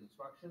particular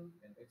instruction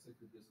and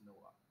execute this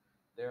no-op?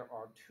 There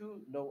are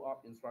two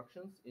no-op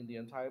instructions in the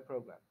entire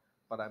program,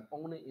 but I'm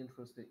only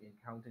interested in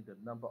counting the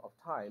number of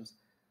times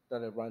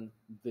that I run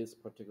this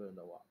particular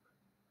no-op.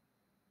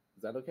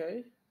 Is that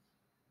okay?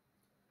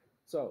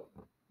 So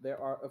there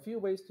are a few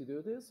ways to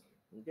do this.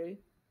 Okay,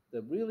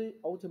 the really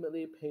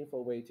ultimately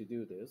painful way to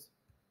do this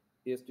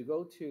is to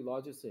go to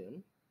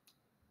Logisim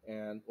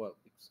and, well,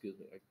 excuse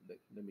me,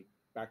 let me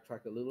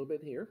backtrack a little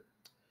bit here.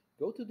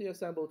 Go to the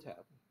Assemble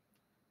tab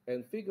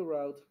and figure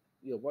out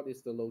what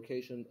is the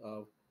location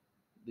of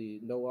the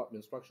no-op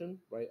instruction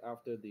right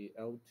after the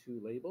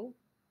L2 label.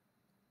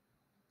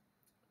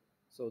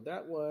 So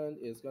that one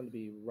is going to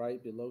be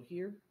right below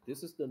here.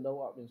 This is the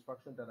no-op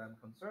instruction that I'm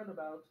concerned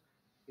about.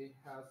 It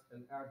has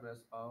an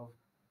address of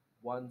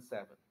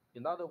 17.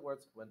 In other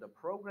words, when the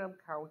program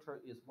counter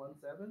is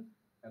 17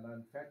 and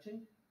I'm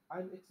fetching,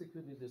 I'm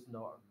executing this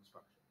no-op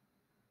instruction.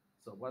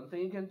 So one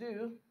thing you can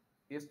do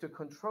is to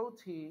Control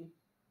T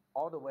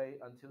all the way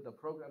until the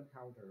program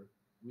counter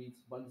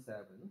reads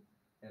 17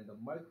 and the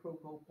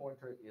microcode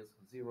pointer is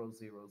 000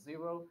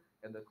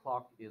 and the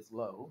clock is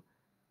low,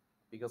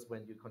 because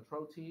when you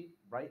Control T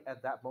right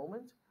at that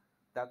moment,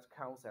 that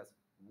counts as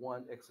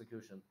one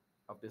execution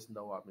of this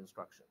no-op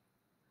instruction.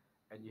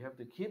 And you have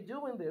to keep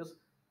doing this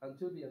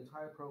until the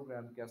entire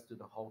program gets to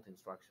the halt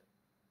instruction.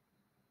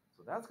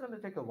 So that's going to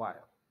take a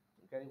while,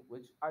 okay,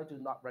 which I do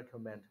not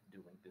recommend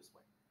doing this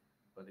way.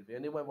 But if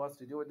anyone wants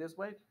to do it this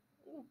way,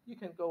 you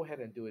can go ahead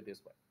and do it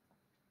this way.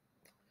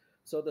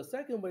 So the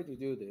second way to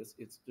do this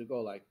is to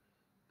go like,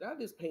 that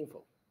is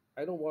painful.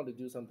 I don't want to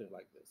do something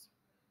like this.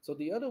 So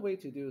the other way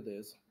to do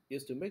this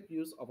is to make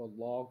use of a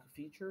log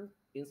feature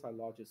inside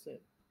Logisim.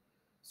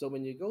 So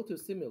when you go to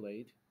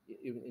simulate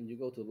and you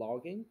go to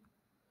logging,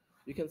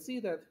 you can see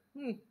that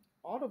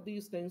all of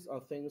these things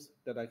are things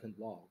that I can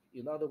log.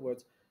 In other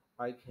words,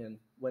 I can,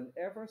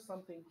 whenever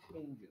something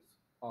changes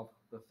of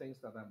the things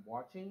that I'm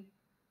watching,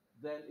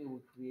 then it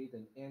will create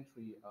an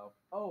entry of,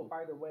 oh,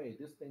 by the way,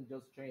 this thing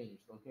just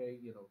changed. Okay,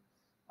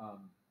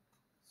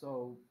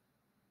 so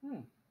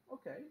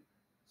okay.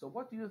 So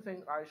what do you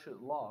think I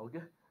should log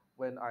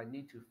when I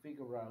need to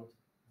figure out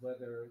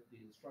whether the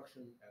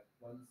instruction at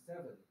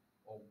 17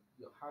 or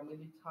how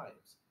many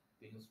times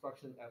the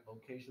instruction at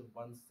location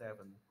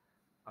 17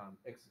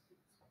 executes?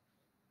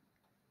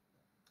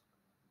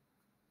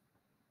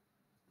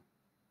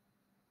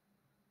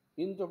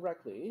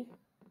 Indirectly,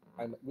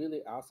 I'm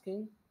really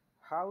asking,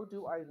 how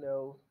do I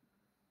know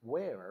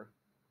where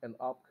an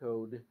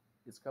opcode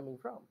is coming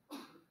from?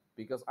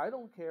 Because I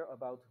don't care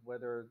about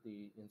whether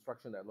the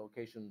instruction at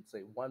location,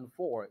 say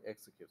 14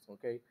 executes,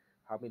 okay?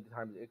 How many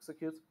times it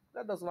executes,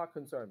 that does not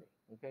concern me,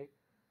 okay?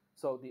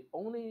 So the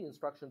only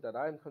instruction that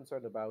I'm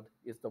concerned about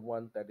is the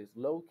one that is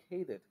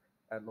located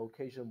at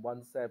location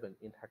 17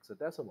 in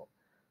hexadecimal.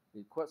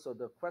 So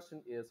the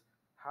question is,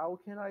 how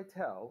can I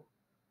tell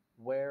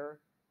where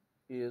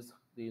is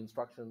the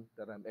instruction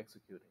that I'm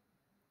executing?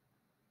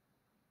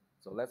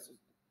 So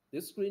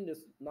this screen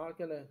is not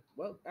gonna,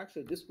 well,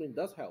 actually this screen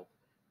does help,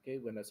 okay,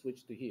 when I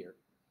switch to here.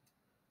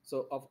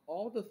 So of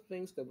all the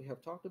things that we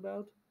have talked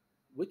about,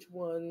 which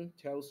one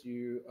tells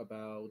you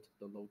about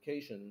the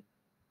location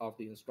of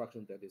the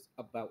instruction that is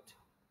about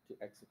to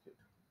execute?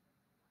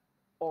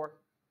 Or,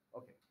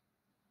 okay,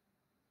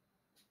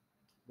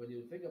 when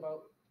you think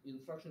about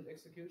instruction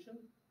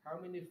execution, how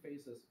many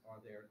phases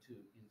are there to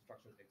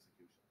instruction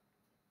execution?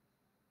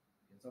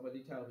 Can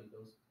somebody tell me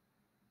those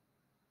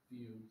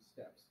few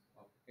steps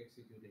of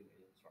executing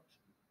an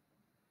instruction?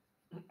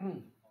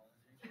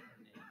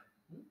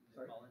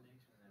 Sorry?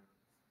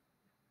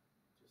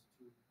 Just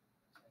two,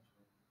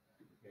 essentially.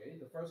 Okay,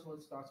 the first one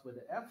starts with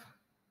the F.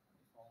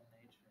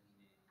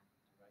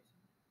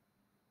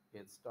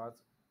 It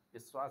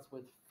starts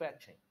with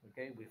fetching.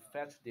 Okay, we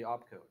fetch the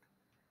opcode,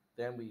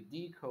 then we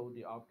decode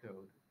the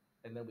opcode,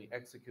 and then we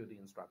execute the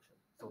instruction.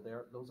 So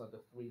those are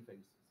the three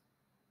phases.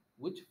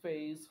 Which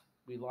phase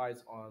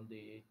relies on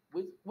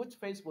which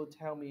phase will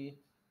tell me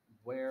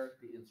where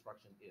the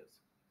instruction is?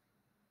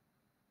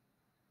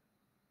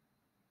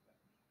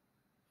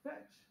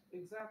 Fetch,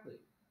 exactly.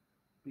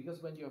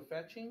 Because when you're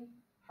fetching,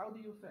 how do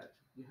you fetch?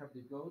 You have to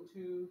go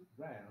to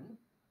RAM,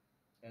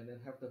 and then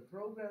have the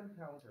program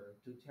counter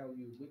to tell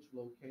you which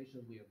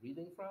location we are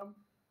reading from,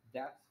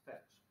 that's fetch,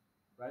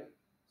 right?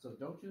 So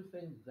don't you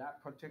think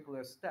that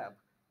particular step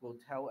will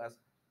tell us,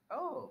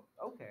 oh,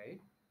 okay,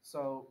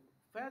 so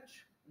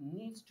fetch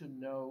needs to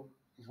know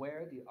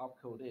where the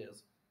opcode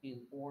is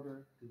in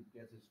order to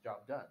get its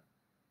job done.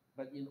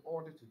 But in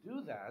order to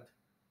do that,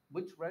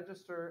 which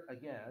register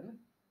again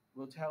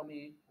will tell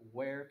me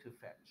where to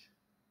fetch?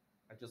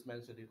 I just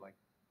mentioned it like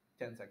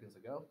 10 seconds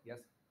ago. Yes?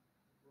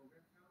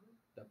 Program counter?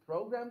 The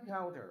program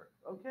counter.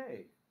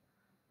 Okay.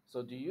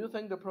 So do you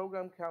think the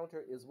program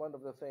counter is one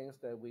of the things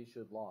that we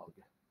should log?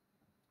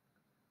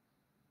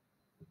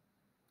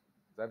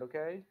 Is that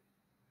okay?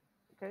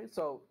 Okay,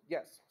 so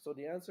yes. So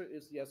the answer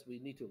is yes, we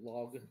need to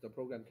log the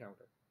program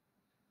counter.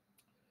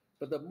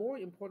 But the more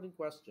important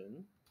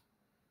question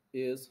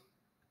is,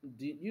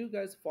 did you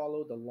guys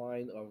follow the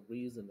line of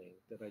reasoning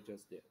that I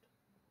just did?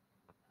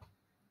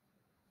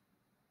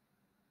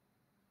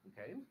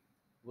 Okay,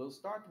 we'll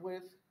start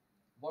with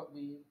what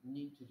we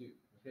need to do,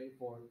 okay,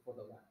 for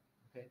the lab,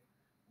 okay?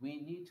 We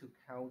need to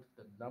count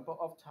the number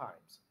of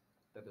times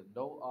that the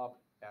no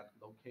op at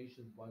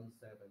location 17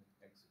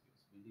 executes.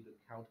 We need to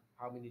count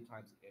how many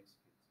times it executes.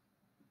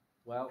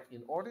 Well,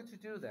 in order to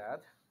do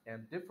that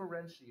and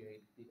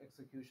differentiate the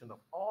execution of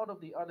all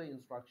of the other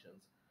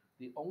instructions,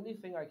 the only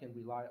thing I can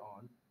rely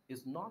on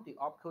is not the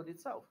opcode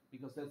itself,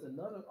 because there's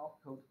another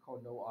opcode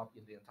called no op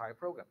in the entire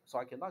program. So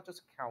I cannot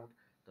just count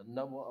the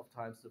number of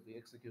times that we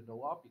execute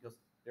no op, because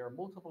there are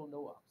multiple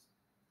no ops.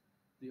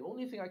 The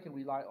only thing I can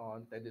rely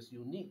on that is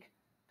unique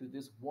to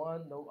this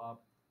one no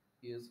op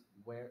is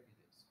where it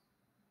is.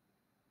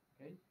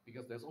 Okay?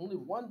 Because there's only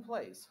one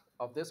place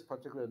of this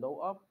particular no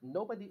op,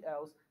 nobody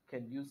else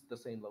can use the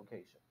same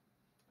location.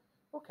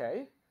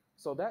 Okay,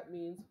 so that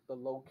means the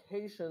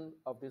location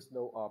of this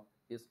no op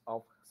is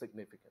of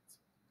significance.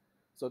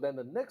 So then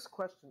the next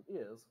question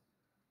is,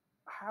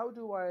 how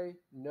do I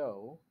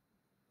know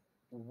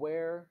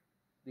where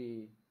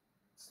the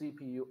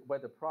CPU, where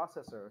the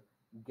processor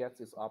gets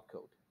its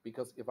opcode?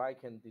 Because if I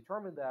can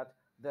determine that,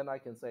 then I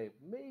can say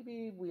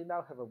maybe we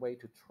now have a way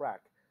to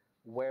track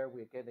where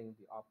we're getting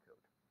the opcode.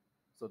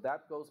 So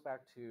that goes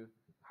back to,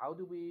 how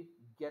do we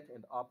get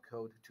an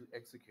opcode to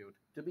execute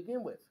to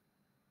begin with?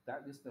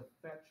 That is the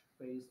fetch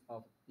phase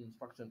of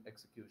instruction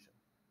execution.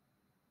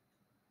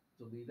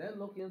 So we then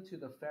look into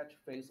the fetch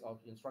phase of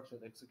instruction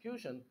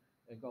execution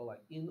and go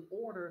like, in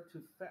order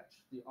to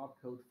fetch the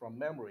opcode from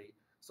memory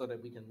so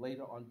that we can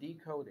later on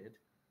decode it,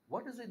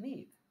 what does it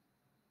need?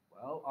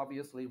 Well,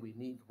 obviously we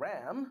need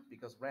RAM,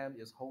 because RAM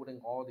is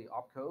holding all the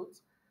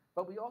opcodes,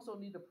 but we also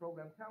need the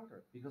program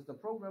counter, because the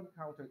program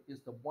counter is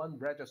the one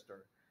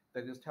register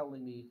that is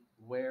telling me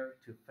where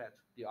to fetch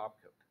the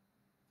opcode.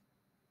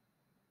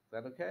 Is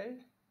that okay?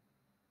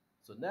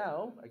 So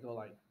now I go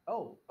like,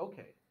 oh,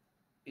 okay.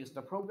 Is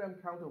the program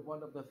counter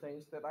one of the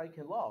things that I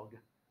can log?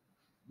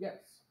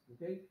 Yes,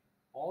 okay?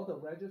 All the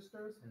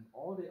registers and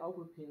all the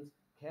output pins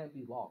can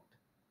be logged.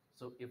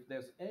 So if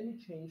there's any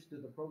change to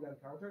the program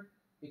counter,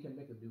 it can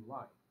make a new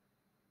line.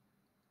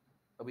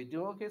 Are we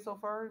doing okay so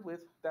far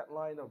with that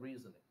line of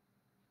reasoning?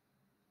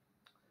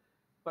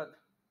 But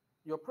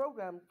your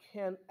program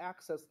can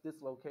access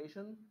this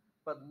location,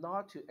 but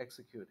not to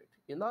execute it.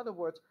 In other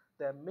words,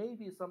 there may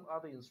be some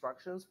other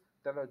instructions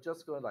that are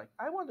just going like,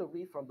 I want to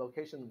read from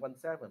location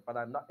 17, but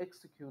I'm not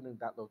executing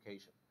that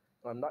location.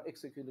 I'm not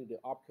executing the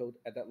opcode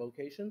at that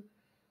location.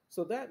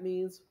 So that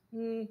means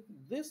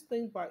this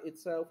thing by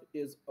itself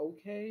is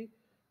okay,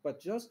 but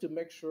just to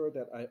make sure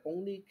that I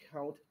only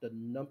count the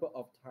number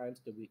of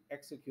times that we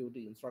execute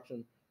the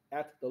instruction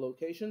at the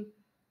location,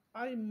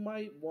 I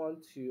might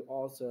want to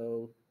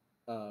also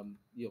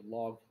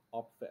log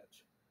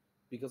opfetch,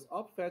 because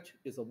opfetch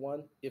is a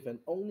one if and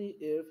only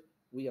if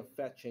we are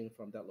fetching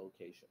from that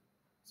location.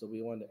 So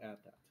we want to add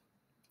that.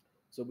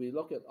 So we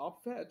look at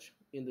opfetch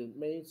in the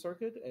main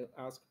circuit and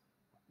ask,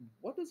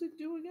 what does it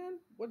do again?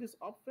 What is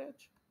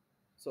opfetch?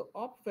 So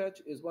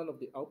opfetch is one of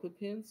the output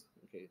pins.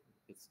 Okay,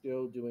 it's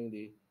still doing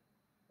the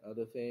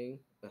other thing.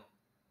 Okay.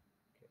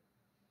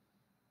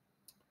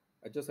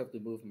 I just have to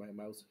move my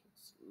mouse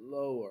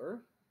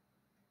slower,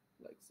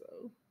 like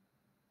so.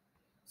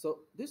 So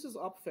this is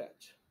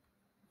opfetch.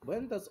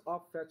 When does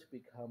opfetch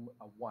become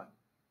a 1?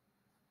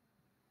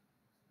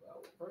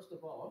 Well, first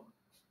of all,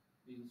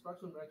 the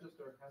instruction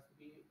register has to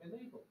be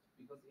enabled,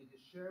 because it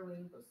is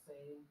sharing the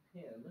same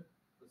pin,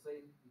 the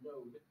same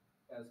node,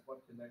 as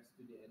what connects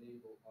to the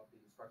enable of the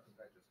instruction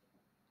register.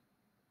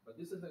 But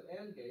this is an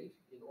AND gate.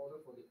 In order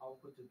for the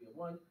output to be a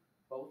 1,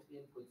 both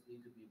inputs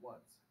need to be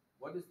 1s.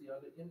 What is the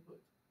other input?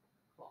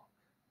 Clock.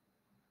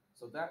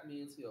 So that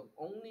means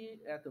only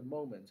at the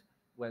moment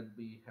when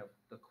we have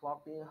the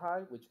clock being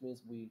high, which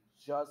means we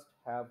just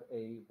have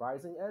a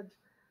rising edge,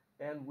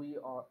 and we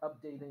are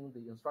updating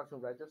the instruction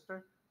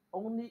register,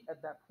 only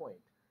at that point,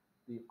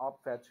 the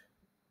opfetch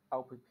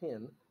output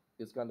pin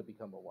is going to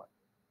become a 1.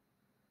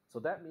 So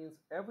that means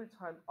every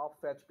time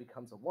opfetch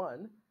becomes a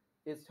 1,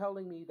 it's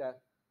telling me that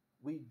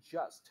we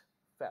just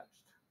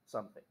fetched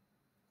something.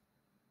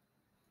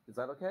 Is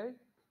that okay?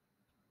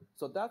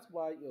 So that's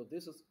why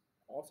this is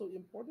also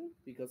important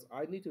because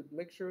I need to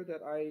make sure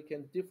that I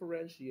can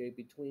differentiate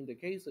between the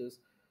cases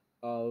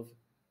of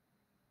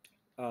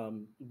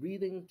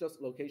reading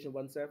just location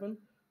 17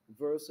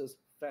 versus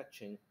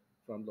fetching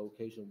from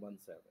location 17.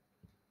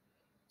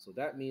 So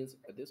that means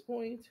at this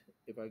point,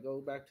 if I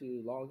go back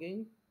to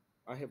logging,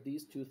 I have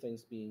these two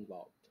things being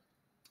logged.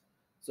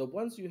 So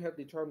once you have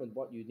determined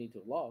what you need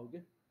to log,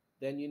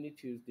 then you need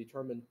to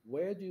determine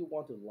where do you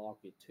want to log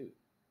it to.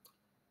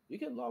 You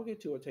can log it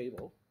to a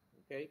table,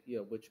 okay?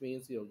 Which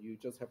means you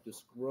just have to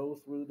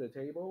scroll through the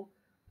table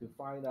to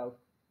find out,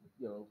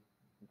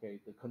 okay,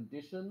 the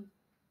condition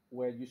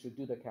where you should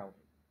do the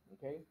counting,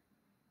 okay?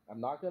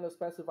 I'm not going to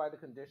specify the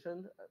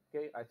condition,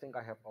 okay? I think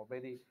I have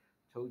already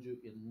told you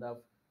enough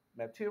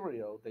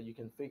material that you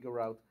can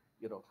figure out,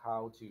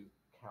 how to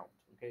count,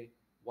 okay?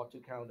 What to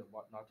count and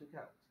what not to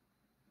count.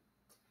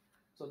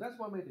 So that's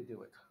one way to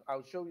do it.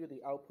 I'll show you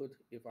the output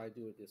if I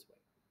do it this way.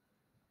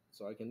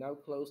 So I can now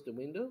close the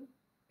window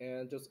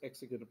and just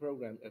execute the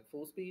program at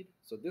full speed.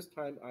 So this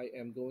time I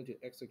am going to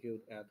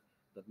execute at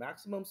the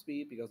maximum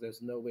speed because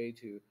there's no way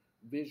to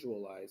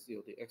visualize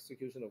the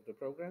execution of the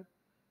program.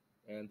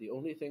 And the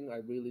only thing I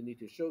really need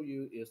to show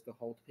you is the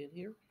halt pin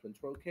here,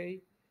 Control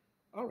K.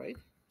 All right,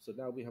 so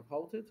now we have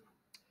halted.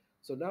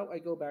 So now I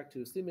go back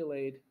to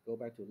simulate, go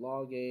back to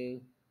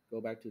logging,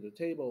 go back to the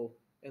table,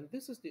 and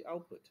this is the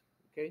output,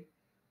 okay?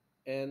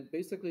 And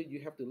basically you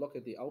have to look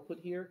at the output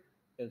here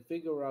and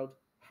figure out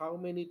how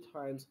many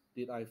times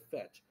did I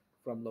fetch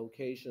from the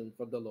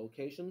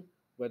location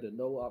where the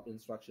no op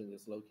instruction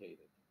is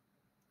located.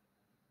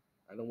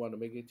 I don't want to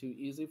make it too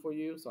easy for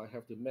you, so I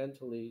have to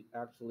mentally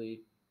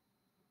actually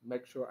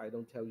make sure I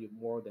don't tell you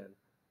more than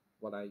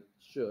what I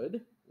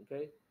should,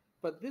 okay?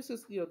 But this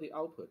is the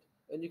output.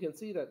 And you can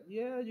see that,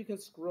 yeah, you can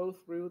scroll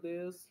through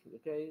this,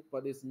 okay?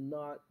 But it's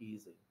not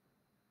easy.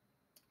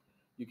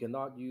 You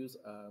cannot use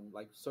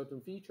like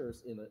certain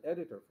features in an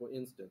editor, for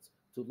instance,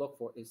 to look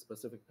for a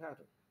specific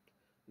pattern.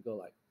 You go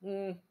like,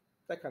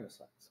 that kind of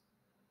sucks.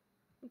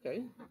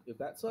 Okay, if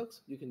that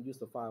sucks, you can use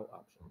the file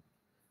option.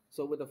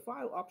 So with the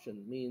file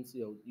option means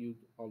you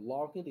are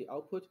logging the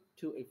output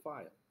to a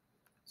file.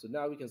 So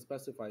now we can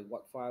specify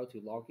what file to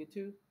log it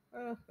to.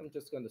 I'm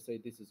just going to say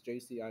this is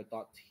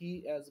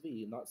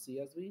jci.tsv, not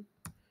CSV,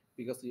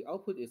 because the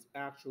output is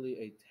actually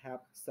a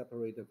tab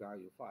separated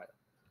value file.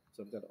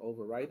 So I'm going to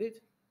overwrite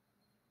it.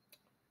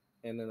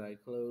 And then I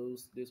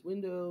close this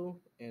window,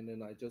 and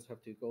then I just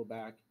have to go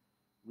back,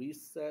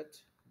 reset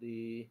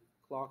the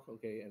clock,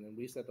 okay, and then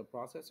reset the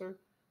processor.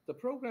 The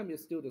program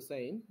is still the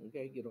same,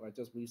 okay, I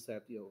just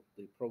reset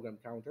the program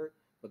counter,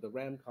 but the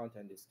RAM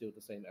content is still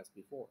the same as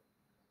before.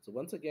 So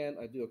once again,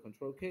 I do a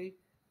Control K,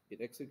 it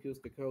executes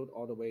the code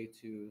all the way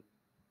to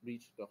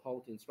reach the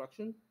halt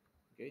instruction.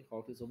 Okay,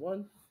 halt is a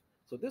 1.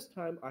 So this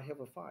time I have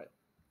a file.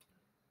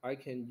 I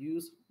can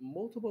use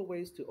multiple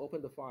ways to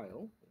open the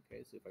file.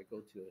 Okay, so if I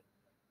go to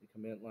the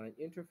command line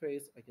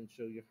interface, I can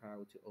show you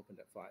how to open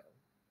that file.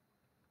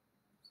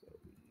 So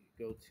we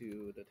go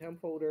to the temp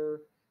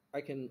folder.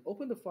 I can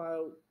open the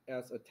file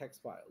as a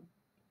text file.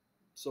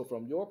 So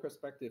from your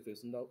perspective,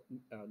 it's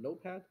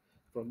Notepad.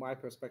 From my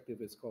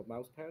perspective, it's called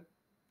Mousepad.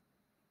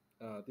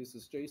 This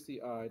is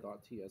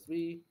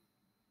jci.tsv.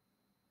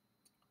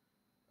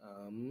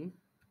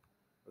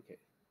 Okay,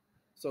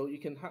 so you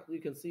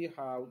can see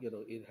how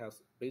it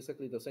has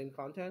basically the same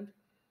content,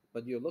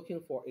 but you're looking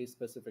for a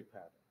specific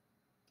pattern.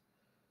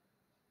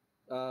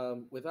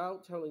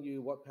 Without telling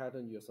you what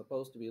pattern you're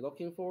supposed to be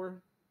looking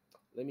for,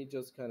 let me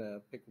just kind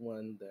of pick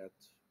one that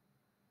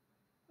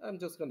I'm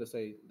just going to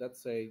say. Let's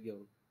say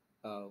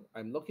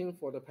I'm looking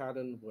for the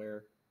pattern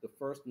where the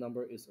first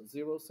number is a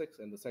 06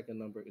 and the second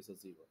number is a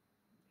 0.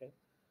 Okay,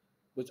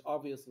 which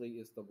obviously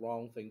is the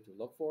wrong thing to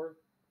look for.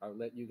 I'll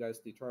let you guys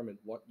determine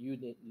what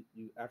you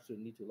actually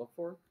need to look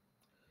for.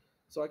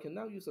 So I can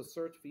now use a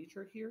search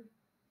feature here,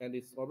 and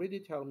it's already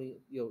telling me,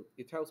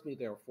 it tells me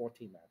there are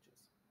 14 matches,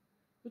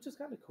 which is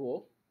kind of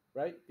cool,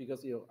 right?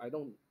 Because I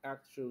don't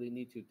actually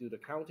need to do the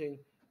counting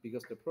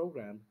because the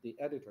program, the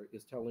editor,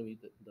 is telling me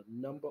the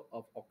number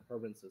of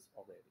occurrences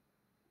already.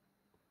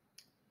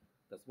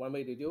 That's one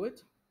way to do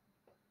it.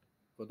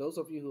 For those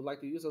of you who like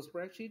to use a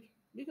spreadsheet,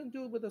 you can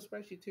do it with a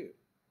spreadsheet too.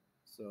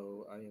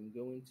 So I am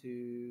going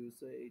to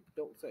say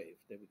don't save.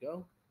 There we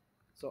go.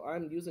 So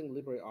I'm using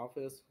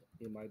LibreOffice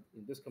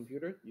in this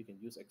computer. You can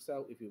use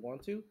Excel if you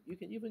want to. You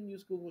can even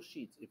use Google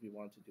Sheets if you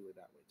want to do it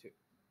that way too.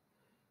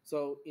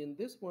 So in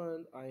this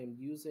one, I am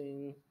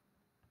using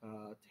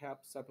tab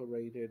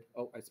separated.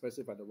 Oh, I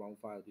specified the wrong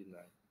file, didn't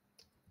I?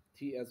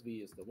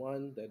 TSV is the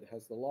one that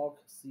has the log.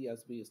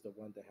 CSV is the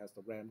one that has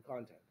the RAM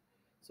content.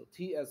 So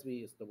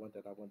TSV is the one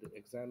that I want to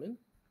examine.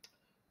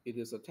 It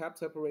is a tab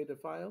separated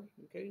file.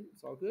 Okay,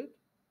 it's all good.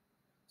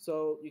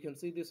 So you can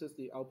see this is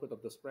the output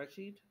of the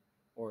spreadsheet,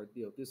 or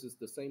this is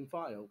the same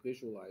file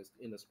visualized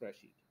in the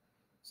spreadsheet.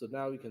 So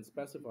now you can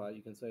specify,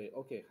 you can say,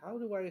 okay, how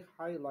do I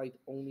highlight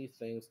only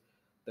things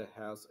that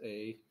has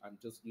I'm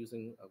just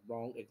using a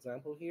wrong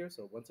example here.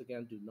 So once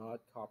again, do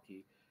not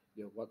copy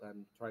what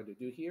I'm trying to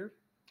do here.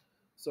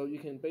 So you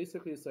can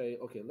basically say,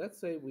 okay, let's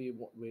say we're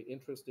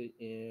interested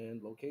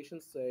in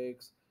location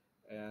 6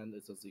 and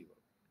it's a 0.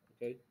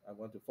 Okay, I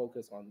want to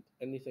focus on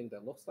anything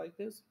that looks like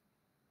this.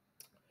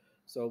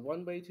 So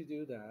one way to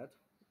do that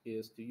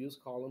is to use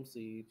column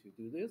C to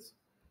do this.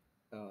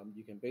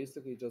 You can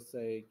basically just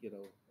say,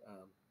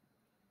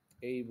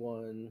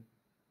 A1,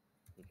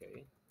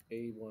 okay,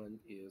 A1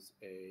 is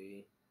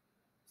a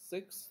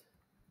 6.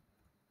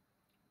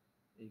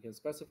 You can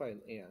specify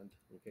an and,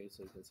 okay,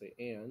 so you can say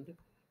and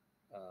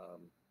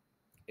um,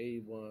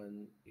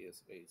 A1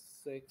 is a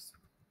 6,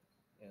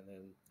 and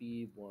then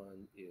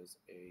B1 is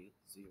a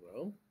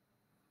 0.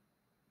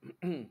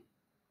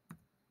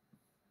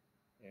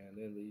 And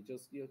then we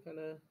just kind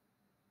of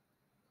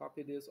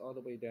copy this all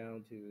the way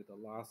down to the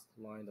last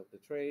line of the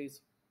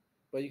trace.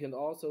 But you can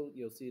also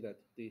see that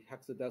the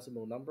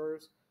hexadecimal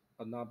numbers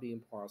are not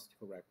being parsed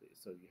correctly.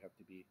 So you have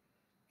to be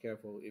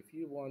careful if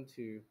you want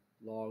to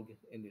log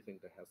anything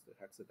that has the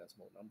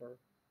hexadecimal number.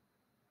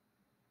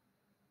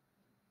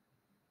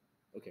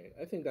 Okay,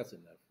 I think that's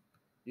enough.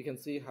 You can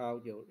see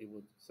how it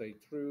would say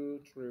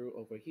true, true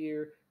over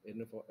here, and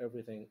then for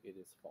everything it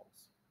is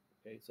false.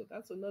 Okay, so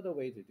that's another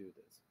way to do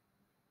this.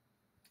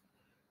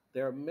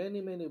 There are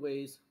many, many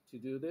ways to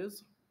do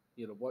this.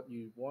 What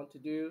you want to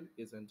do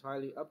is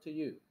entirely up to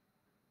you.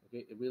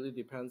 Okay, it really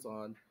depends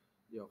on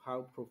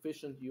how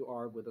proficient you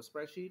are with a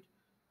spreadsheet,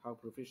 how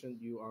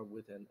proficient you are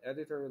with an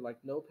editor like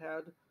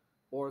Notepad,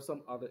 or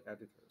some other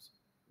editors.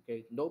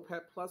 Okay,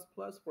 Notepad++,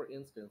 for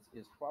instance,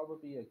 is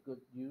probably a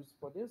good use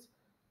for this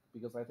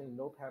because I think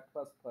Notepad++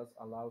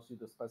 allows you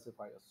to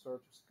specify a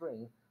search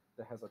string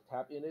that has a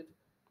tab in it.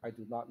 I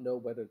do not know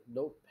whether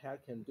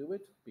Notepad can do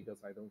it because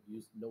I don't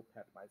use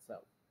Notepad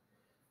myself.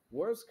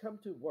 Worst come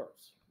to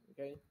worst,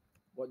 okay?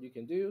 What you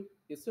can do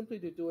is simply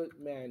to do it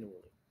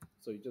manually.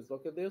 So you just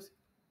look at this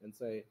and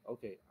say,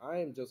 okay, I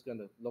am just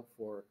gonna look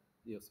for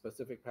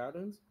specific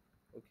patterns.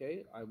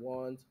 Okay, I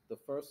want the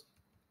first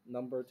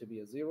number to be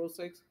a 0,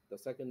 6, the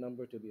second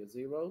number to be a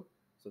 0.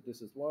 So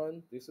this is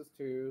 1, this is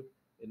 2,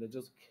 and then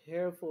just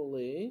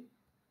carefully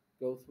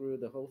go through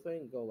the whole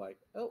thing, go like,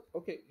 oh,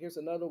 okay, here's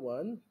another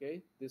one.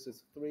 Okay, this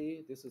is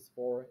 3, this is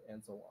 4,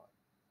 and so on.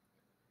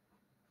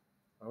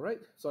 All right,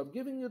 so I'm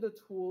giving you the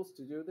tools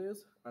to do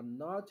this. I'm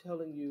not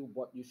telling you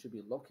what you should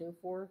be looking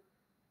for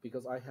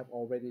because I have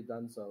already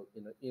done so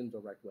in an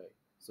indirect way.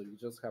 So you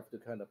just have to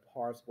kind of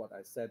parse what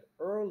I said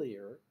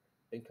earlier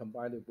and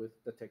combine it with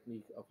the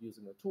technique of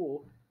using a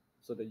tool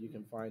so that you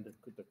can find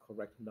the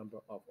correct number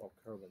of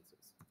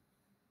occurrences.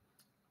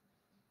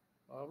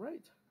 All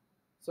right,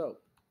 so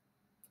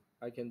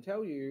I can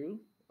tell you,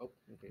 oh,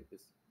 okay,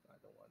 this, I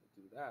don't want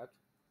to do that.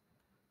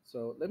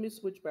 So let me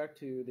switch back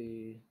to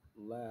the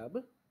lab.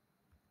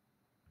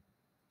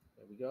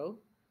 There we go.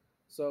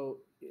 So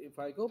if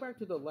I go back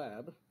to the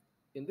lab,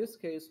 in this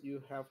case,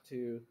 you have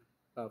to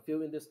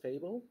fill in this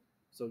table.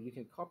 So you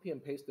can copy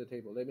and paste the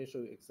table. Let me show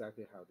you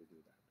exactly how to do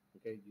that.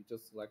 Okay, you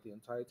just select the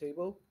entire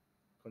table,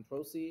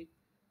 Control C,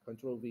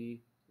 Control V,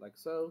 like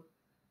so.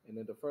 And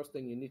then the first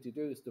thing you need to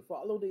do is to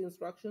follow the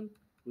instruction.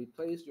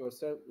 Replace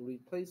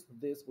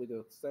this with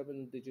a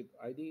 7-digit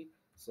ID.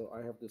 So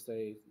I have to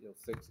say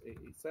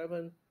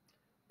 6887,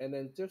 and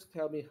then just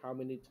tell me how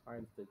many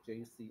times the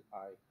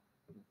JCI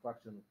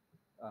instruction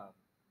um,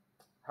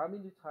 how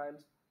many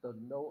times the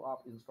no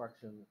op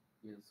instruction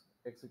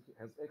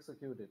has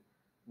executed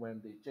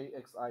when the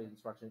JXI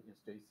instruction is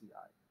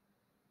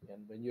JCI.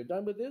 And when you're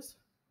done with this,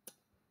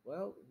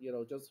 well,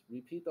 just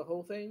repeat the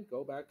whole thing,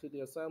 go back to the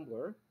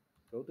assembler,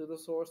 go to the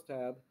source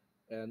tab,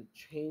 and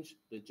change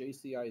the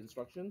JCI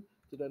instruction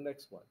to the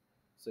next one.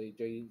 Say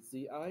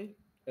JZI,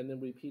 and then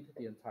repeat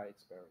the entire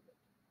experiment.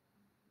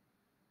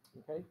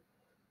 Okay?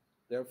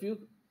 There are a few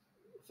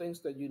things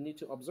that you need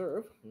to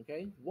observe.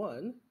 Okay,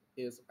 one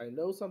is I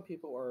know some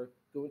people are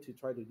going to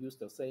try to use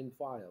the same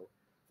file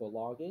for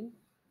logging.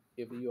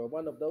 If you are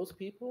one of those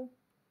people,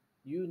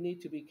 you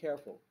need to be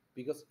careful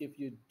because if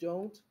you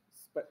don't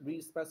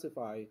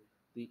re-specify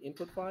the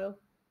input file,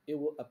 it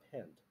will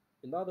append.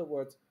 In other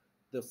words,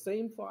 the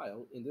same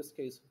file, in this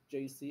case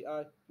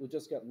JCI, will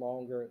just get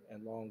longer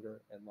and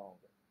longer and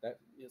longer. That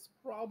is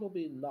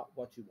probably not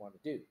what you want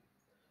to do.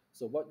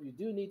 So what you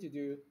do need to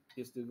do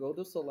is to go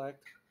to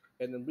select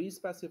and then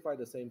re-specify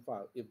the same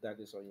file if that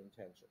is your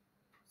intention.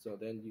 So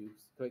then you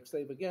click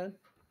save again,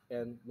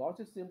 and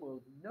LogicSim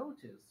will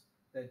notice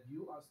that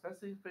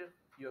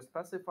you're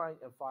specifying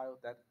a file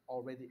that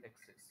already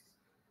exists.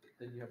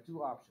 Then you have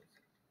two options.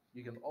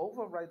 You can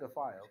overwrite the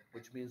file,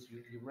 which means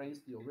you erase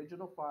the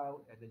original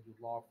file and then you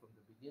log from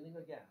the beginning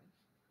again,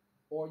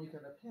 or you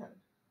can append,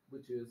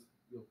 which is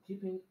you're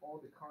keeping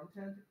all the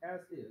content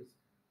as is,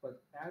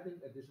 but adding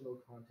additional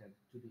content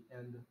to the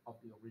end of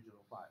the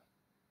original file.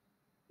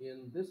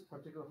 In this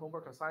particular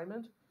homework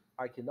assignment,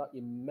 I cannot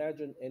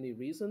imagine any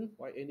reason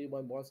why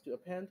anyone wants to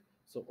append,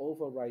 so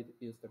overwrite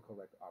is the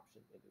correct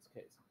option in this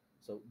case.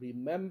 So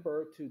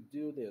remember to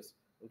do this,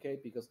 okay?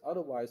 Because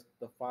otherwise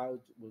the file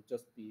will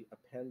just be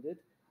appended.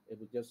 It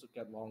will just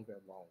get longer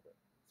and longer.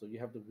 So you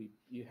have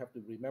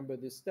to remember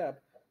this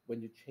step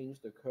when you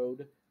change the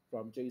code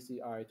from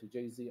JCI to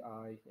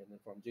JZI, and then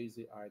from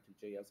JZI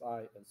to JSI,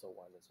 and so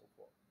on and so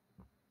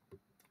forth.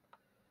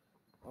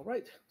 All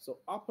right, so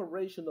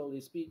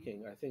operationally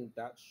speaking, I think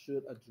that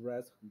should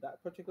address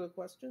that particular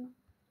question.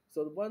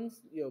 So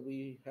once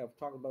we have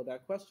talked about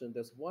that question,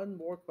 there's one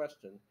more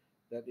question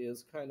that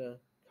is kind of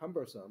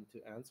cumbersome to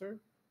answer.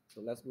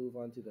 So let's move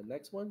on to the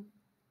next one.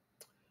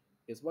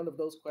 It's one of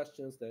those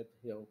questions that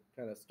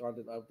kind of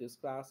started out this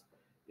class.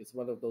 It's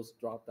one of those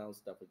drop down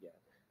stuff again.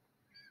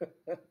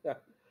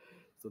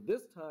 So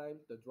this time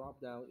the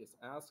drop down is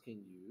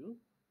asking you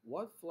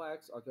what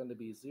flags are going to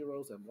be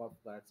zeros and what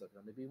flags are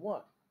going to be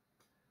one.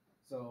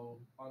 So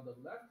on the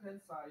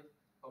left-hand side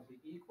of the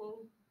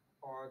equal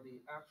are the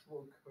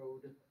actual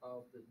code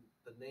of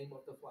the name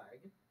of the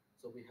flag.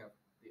 So we have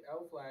the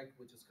L flag,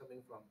 which is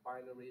coming from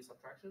binary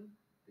subtraction,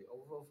 the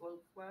overflow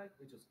flag,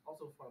 which is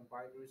also from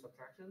binary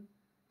subtraction,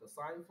 the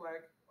sign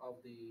flag of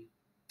the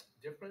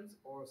difference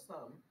or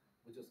sum,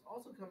 which is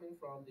also coming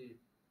from the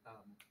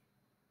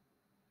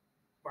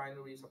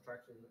binary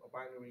subtraction or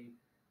binary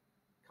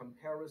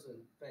comparison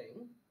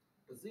thing.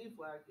 The Z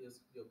flag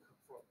is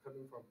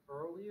coming from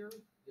earlier,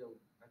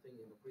 I think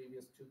in the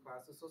previous two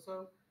classes or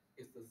so,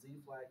 is the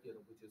Z flag,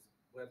 which is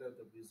whether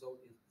the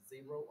result is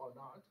zero or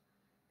not.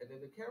 And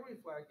then the carry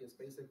flag is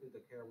basically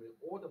the carry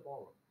or the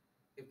borrow.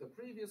 If the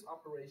previous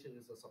operation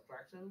is a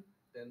subtraction,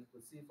 then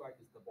the C flag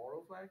is the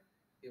borrow flag.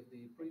 If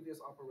the previous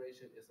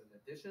operation is an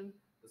addition,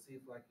 the C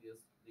flag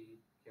is the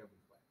carry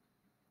flag.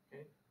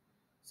 Okay.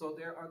 So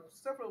there are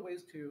several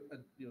ways to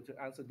to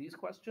answer these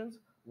questions.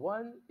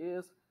 One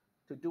is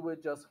to do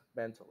it just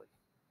mentally.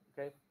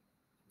 Okay.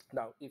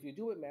 Now, if you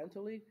do it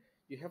mentally,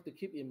 you have to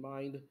keep in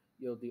mind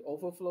the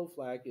overflow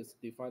flag is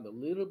defined a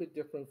little bit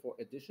different for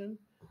addition,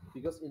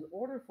 because in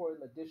order for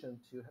an addition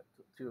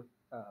to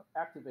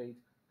activate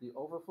the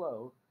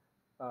overflow,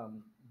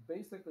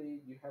 basically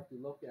you have to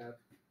look at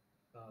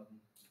um,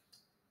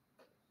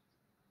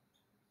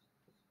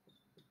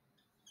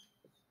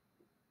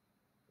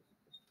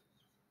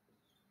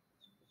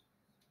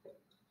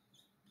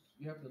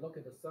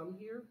 the sum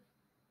here.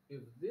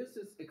 If this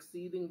is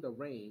exceeding the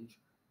range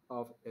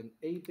of an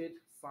 8-bit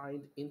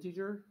signed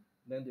integer,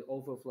 then the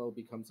overflow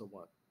becomes a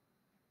 1.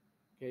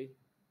 Okay,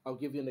 I'll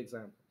give you an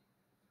example.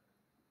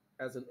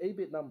 As an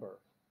 8-bit number,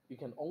 you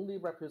can only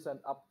represent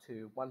up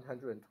to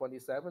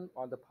 127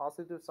 on the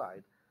positive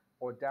side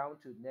or down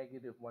to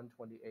negative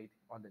 128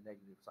 on the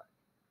negative side.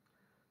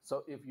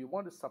 So if you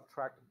want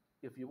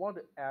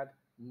to add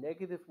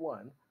negative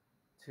 1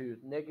 to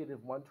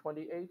negative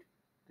 128,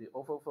 the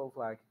overflow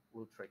flag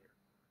will trigger.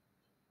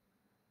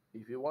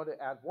 If you want to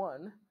add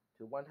 1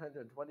 to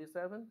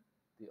 127,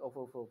 the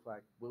overflow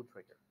flag will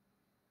trigger.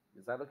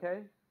 Is that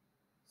okay?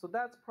 So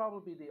that's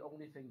probably the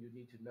only thing you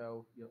need to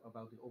know,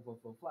 about the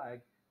overflow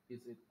flag,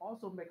 is it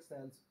also makes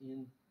sense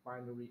in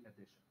binary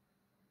addition.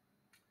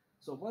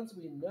 So once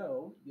we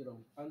know,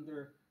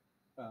 under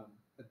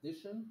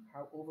addition,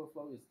 how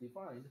overflow is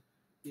defined,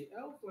 the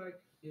L flag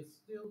is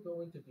still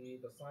going to be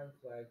the sign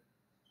flag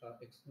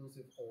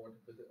exclusive OR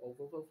with the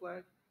overflow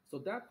flag. So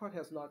that part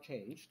has not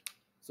changed.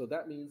 So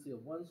that means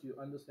once you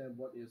understand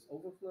what is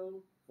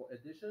overflow for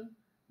addition,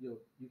 you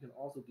can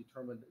also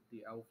determine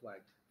the L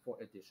flag for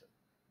addition.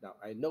 Now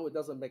I know it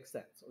doesn't make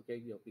sense,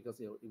 okay? Because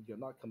if you're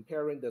not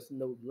comparing, there's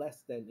no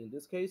less than in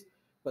this case,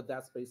 but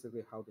that's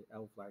basically how the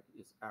L flag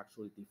is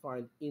actually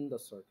defined in the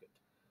circuit.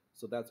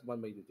 So that's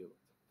one way to do it.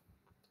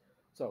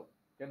 So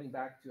getting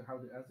back to how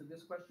to answer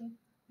this question,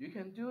 you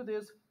can do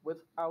this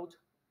without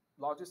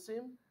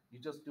Logisim. You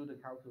just do the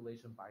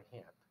calculation by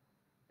hand,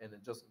 and then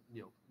just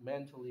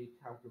mentally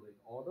calculate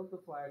all of the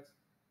flags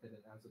and then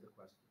answer the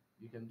question.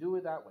 You can do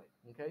it that way.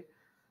 Okay.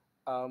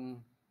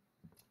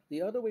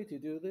 The other way to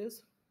do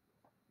this,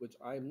 which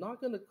I'm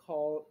not going to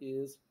call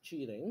is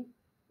cheating,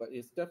 but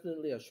it's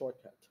definitely a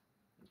shortcut.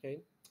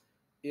 Okay,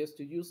 is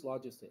to use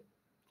Logisim.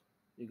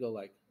 You go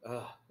like,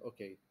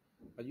 okay,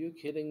 are you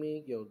kidding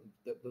me?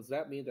 Does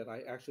that mean that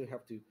I actually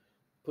have to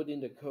put in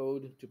the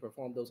code to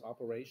perform those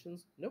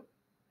operations? Nope.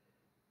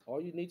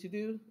 All you need to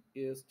do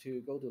is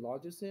to go to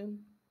Logisim,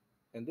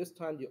 and this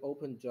time you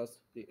open just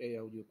the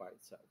ALU by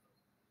itself.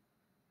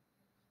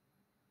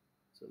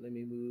 So let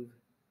me move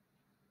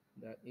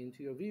that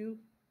into your view.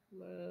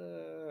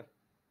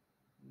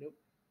 Nope.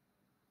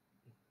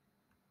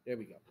 There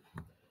we go.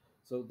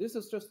 So this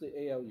is just the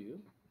ALU.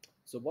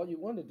 So what you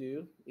want to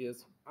do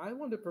is, I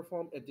want to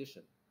perform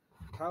addition.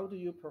 How do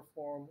you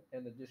perform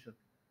an addition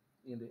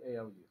in the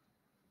ALU?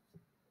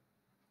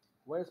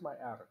 Where's my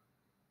adder?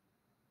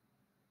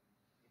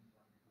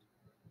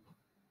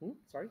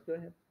 Sorry, go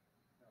ahead.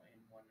 No,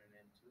 in 1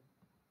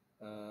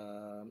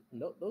 and N2.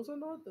 No, those are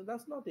not.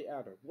 That's not the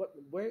adder.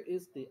 Where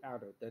is the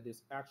adder that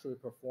is actually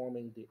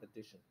performing the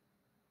addition?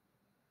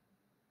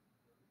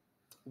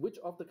 Which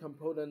of the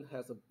component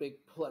has a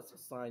big plus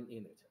sign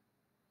in it?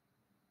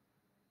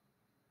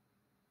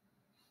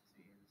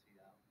 C in, C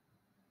out.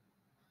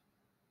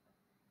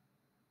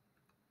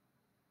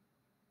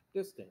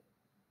 This thing.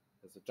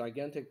 There's a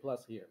gigantic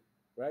plus here,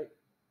 right?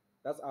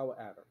 That's our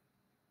adder.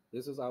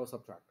 This is our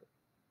subtractor.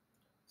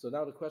 So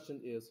now the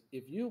question is,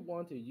 if you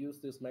want to use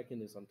this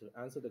mechanism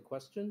to answer the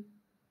question,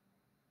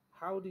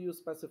 how do you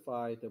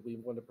specify that we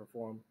want to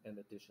perform an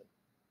addition?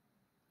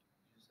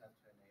 You just have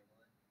to enable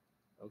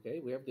it.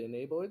 Okay, we have to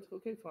enable it.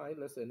 Okay, fine.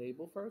 Let's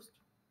enable first.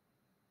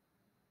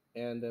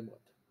 And then what?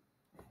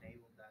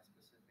 Enable that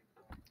specific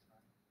point in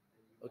time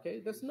that you want Okay,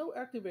 to there's use. no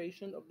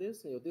activation of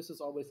this. This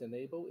is always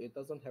enabled. It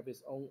doesn't have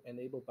its own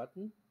enable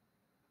button.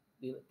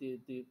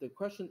 The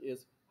question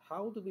is,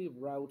 how do we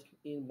route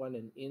in one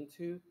and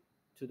into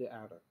to the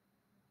adder?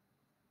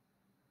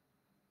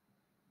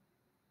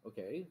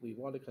 Okay, we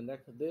want to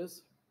connect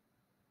this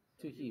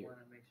So to you here.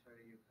 want to make sure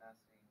that you're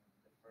passing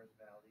the first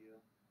value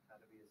had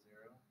to be a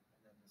zero,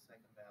 and then the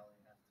second value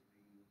has to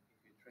be,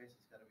 if you trace,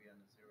 it's got to be on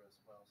a zero as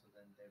well. So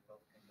then they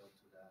both can go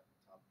to that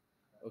top,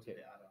 to Okay,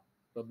 the auto.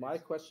 but my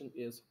question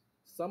is,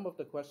 some of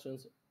the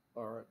questions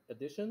are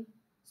addition,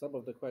 some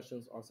of the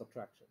questions are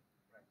subtraction.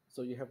 Right.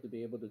 So you have to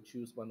be able to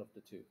choose one of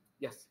the two.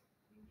 Yes.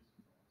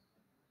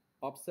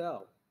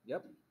 Upsell.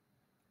 Yep.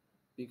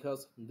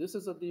 Because this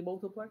is a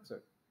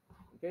demultiplexer.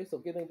 Okay, so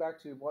getting back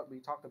to what we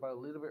talked about a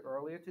little bit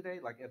earlier today,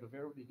 like at the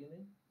very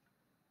beginning,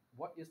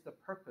 what is the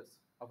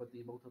purpose of a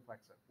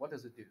demultiplexer? What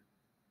does it do?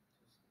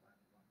 Just one.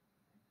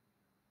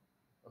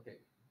 Okay,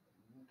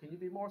 can you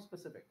be more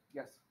specific?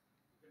 Yes.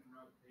 You can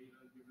route data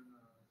given a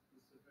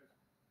specific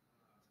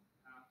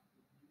path to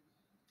use.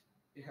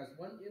 It has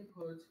one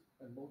input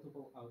and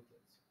multiple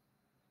outputs.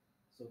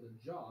 So the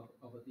job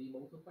of a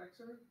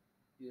demultiplexer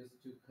is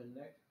to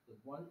connect the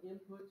one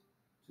input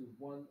to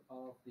one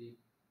of the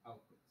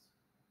outputs.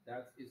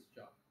 That's its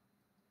job.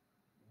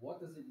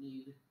 What does it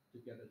need to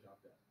get a job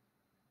done?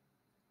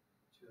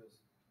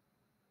 Just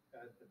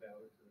add the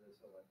value to the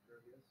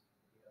selector, yes,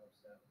 the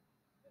upsell,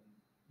 and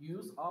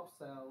Use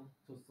upsell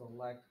to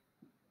select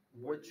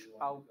where do which you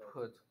want to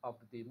go output of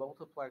the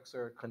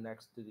demultiplexer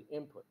connects to the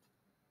input.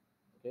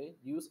 Okay,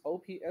 use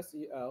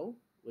OPSEL,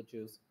 which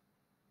is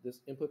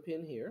this input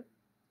pin here,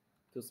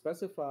 to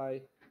specify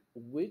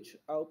which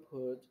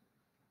output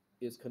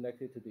is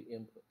connected to the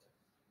input.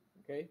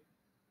 Okay,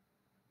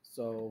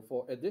 so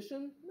for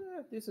addition,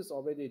 this is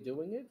already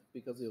doing it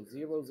because the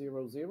 0,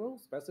 0, 0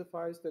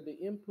 specifies that the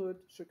input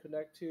should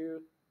connect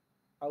to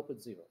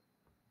output 0.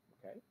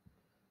 Okay,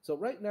 so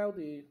right now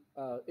the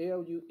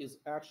ALU is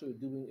actually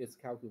doing its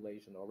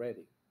calculation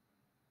already.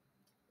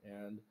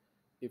 And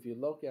if you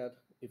look at,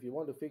 if you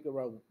want to figure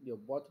out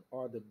what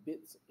are the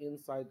bits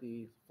inside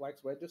the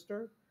flex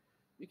register,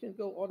 you can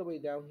go all the way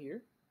down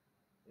here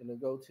and then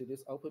go to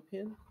this output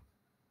pin.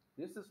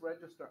 This is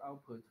register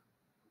output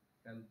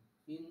and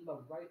in the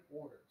right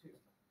order too.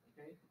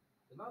 Okay.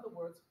 In other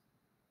words,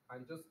 I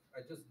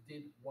just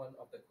did one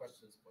of the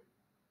questions for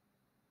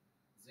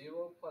you.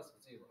 0 plus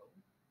 0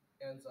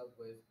 ends up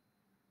with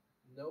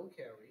no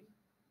carry.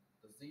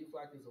 The Z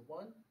flag is a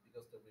 1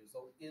 because the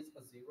result is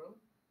a 0.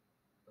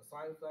 The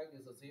sign flag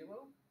is a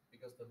 0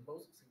 because the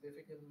most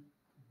significant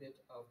bit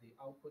of the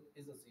output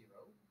is a 0.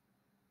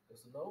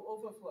 There's no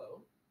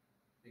overflow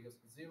because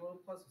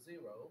 0 plus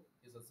 0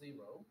 is a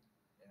 0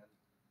 and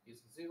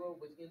it's 0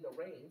 within the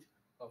range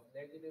of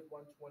negative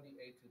 128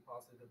 to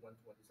positive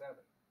 127.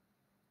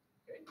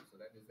 Okay, so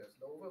that means there's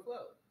no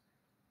overflow.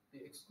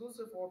 The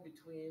exclusive or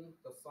between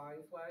the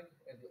sign flag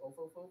and the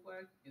overflow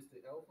flag is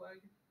the L flag.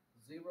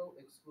 0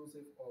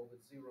 exclusive or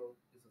with 0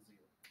 is a 0.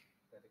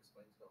 That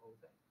explains the whole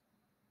thing.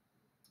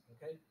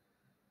 Okay,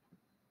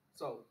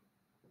 so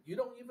you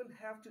don't even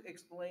have to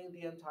explain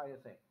the entire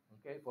thing.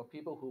 Okay, for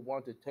people who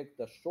want to take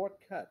the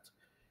shortcut,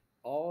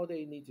 all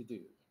they need to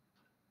do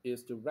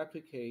is to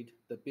replicate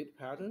the bit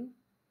pattern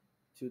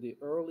to the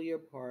earlier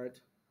part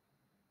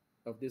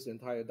of this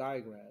entire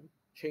diagram,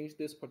 change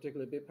this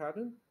particular bit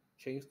pattern,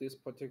 change this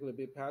particular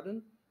bit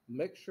pattern,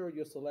 make sure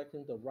you're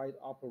selecting the right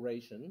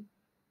operation,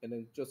 and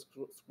then just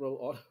scroll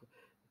all.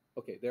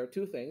 Okay, there are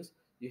two things.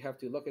 You have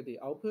to look at the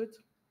output.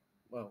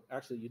 Well,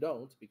 actually, you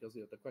don't because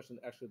the question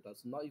actually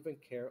does not even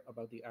care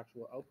about the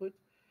actual output.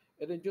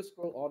 And then just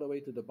scroll all the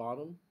way to the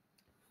bottom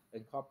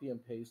and copy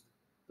and paste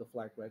the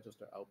flag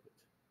register output.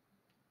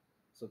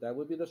 So that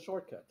would be the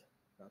shortcut.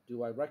 Now,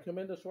 do I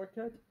recommend the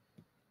shortcut?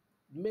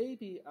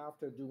 Maybe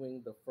after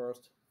doing the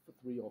first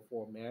three or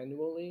four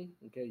manually,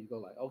 okay, you go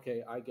like,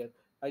 okay, I get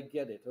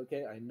it,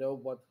 okay, I know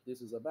what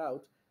this is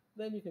about.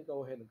 Then you can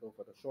go ahead and go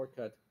for the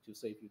shortcut to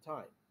save you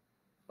time.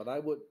 But I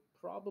would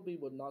probably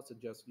would not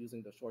suggest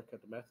using the shortcut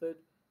method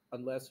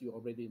unless you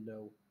already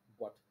know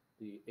what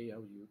the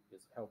ALU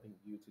is helping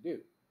you to do.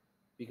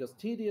 Because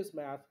tedious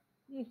math,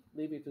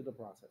 leave it to the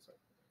processor.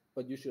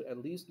 But you should at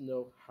least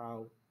know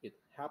how it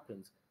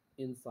happens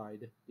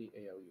inside the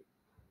ALU.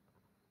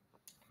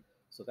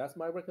 So that's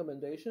my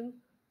recommendation.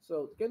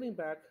 So getting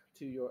back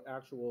to your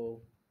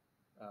actual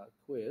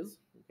quiz,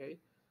 okay?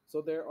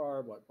 So there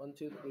are what, 1,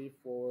 2, 3,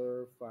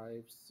 4,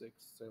 5, 6,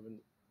 7.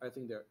 I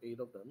think there are 8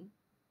 of them.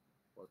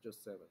 Well,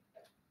 just 7.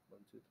 1,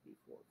 2, 3,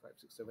 4, 5,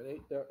 6, 7,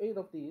 8. There are 8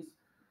 of these.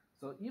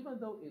 So even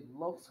though it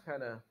looks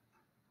kind of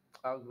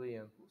ugly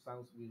and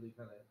sounds really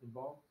kind of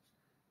involved,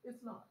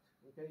 it's not,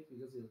 okay?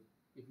 Because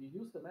if you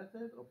use the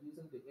method of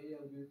using the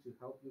ALU to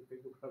help you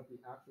figure out the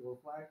actual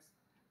flags,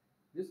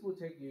 This will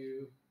take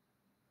you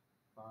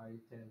 5,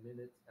 10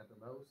 minutes at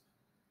the most.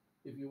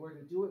 If you were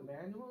to do it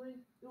manually,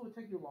 it would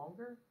take you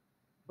longer.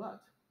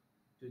 But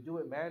to do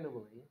it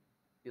manually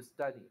is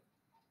studying.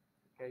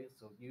 Okay,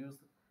 so use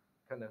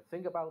kind of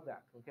think about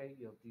that. Okay,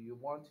 do you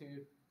want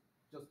to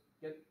just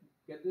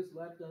get this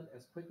lab done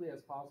as quickly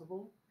as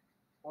possible,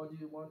 or do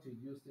you want to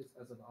use this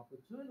as an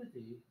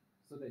opportunity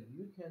so that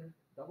you can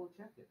double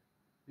check it?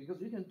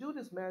 Because you can do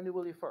this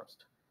manually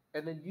first,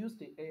 and then use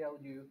the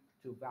ALU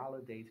to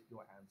validate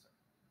your answer.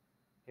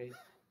 Okay,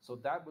 so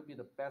that would be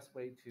the best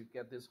way to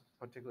get this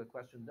particular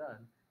question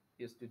done,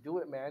 is to do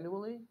it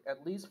manually,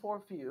 at least for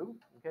a few,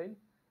 okay,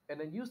 and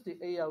then use the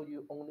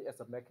ALU only as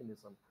a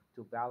mechanism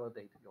to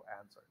validate your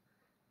answer.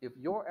 If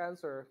your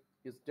answer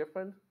is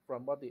different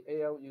from what the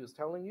ALU is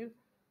telling you,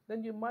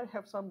 then you might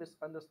have some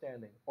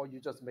misunderstanding, or you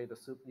just made a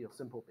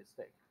simple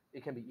mistake.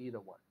 It can be either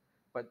one,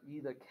 but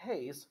either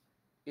case,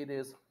 it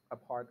is a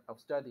part of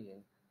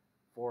studying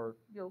for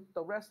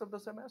the rest of the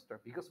semester,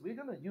 because we're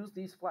going to use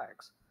these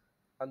flags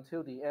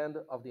until the end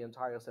of the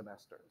entire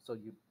semester. So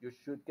you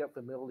should get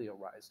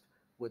familiarized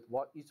with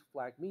what each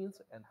flag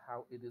means and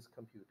how it is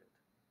computed.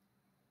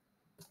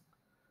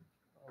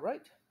 All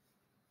right,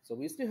 so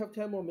we still have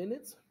 10 more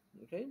minutes,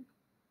 okay?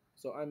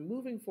 So I'm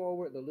moving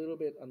forward a little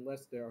bit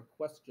unless there are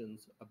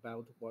questions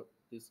about what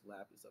this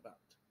lab is about.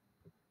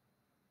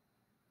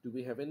 Do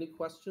we have any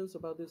questions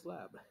about this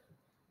lab?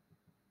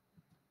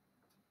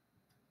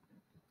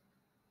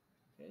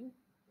 Okay.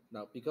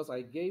 Now, because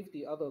I gave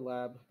the other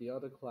lab, the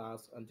other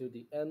class, until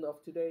the end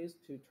of today's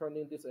to turn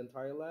in this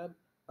entire lab,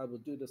 I will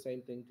do the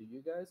same thing to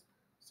you guys.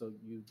 So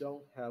you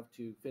don't have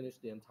to finish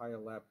the entire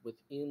lab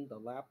within the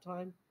lab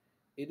time.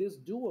 It is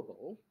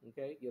doable,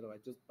 okay?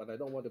 But I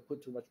don't want to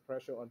put too much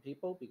pressure on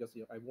people, because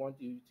I want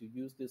you to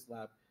use this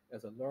lab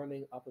as a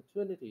learning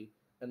opportunity,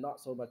 and not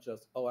so much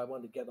as, oh, I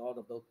want to get all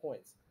of those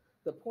points.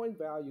 The point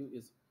value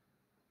is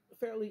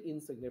fairly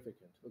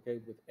insignificant, okay,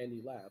 with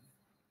any lab.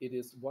 It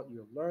is what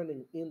you're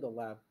learning in the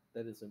lab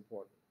that is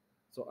important.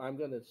 So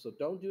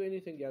don't do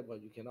anything yet. Well,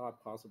 you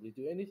cannot possibly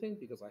do anything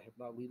because I have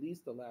not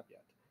released the lab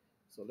yet.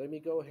 So let me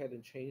go ahead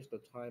and change the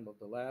time of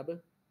the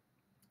lab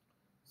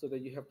so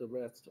that you have the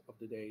rest of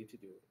the day to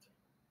do it.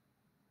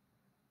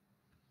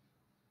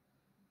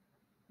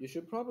 You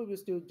should probably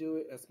still do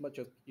it as much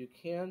as you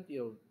can,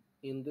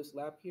 in this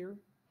lab here,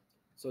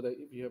 so that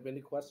if you have any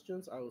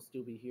questions, I will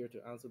still be here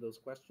to answer those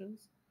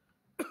questions.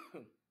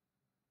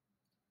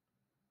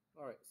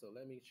 All right, so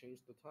let me change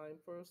the time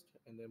first,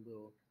 and then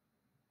we'll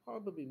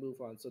probably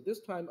move on. So this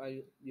time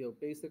I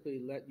basically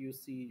let you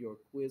see your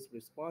quiz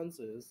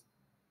responses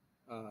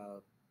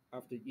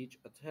after each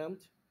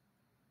attempt.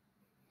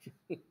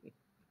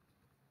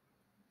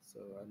 So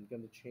I'm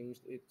going to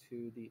change it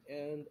to the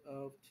end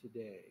of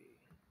today.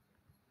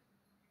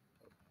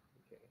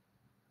 Okay,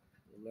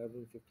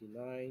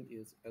 11:59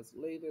 is as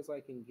late as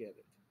I can get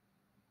it.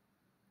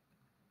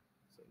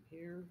 Same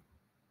here.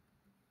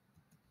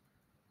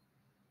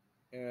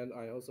 And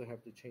I also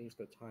have to change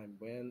the time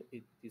when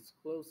it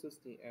discloses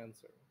the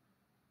answer.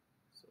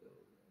 So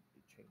let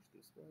me change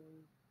this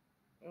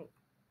one.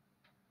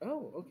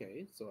 Oh,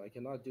 okay. So I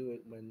cannot do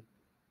it when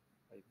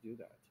I do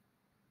that.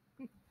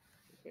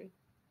 Okay.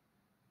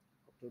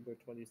 October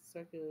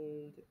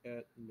 22nd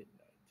at midnight.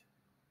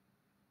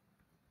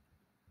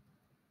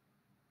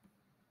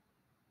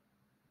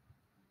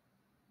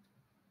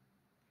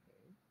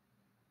 Okay.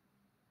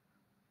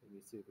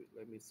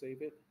 Let me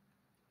save it.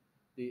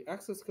 The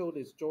access code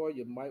is Joy.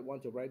 You might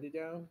want to write it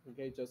down,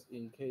 okay, just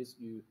in case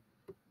you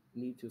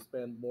need to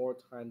spend more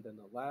time than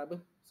the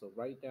lab. So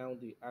write down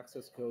the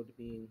access code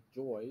being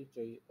Joy,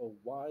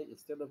 Joy,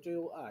 instead of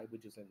JOI,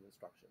 which is an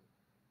instruction.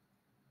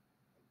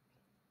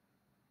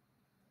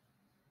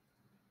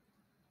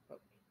 Oh,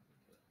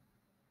 okay.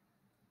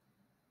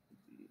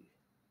 Be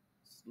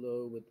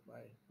slow with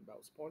my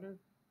mouse pointer.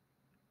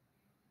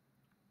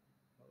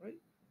 All right.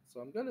 So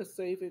I'm going to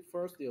save it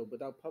first,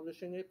 without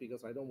publishing it,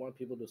 because I don't want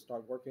people to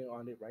start working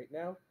on it right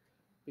now,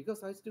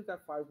 because I still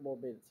got 5 more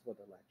minutes for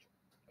the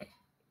lecture.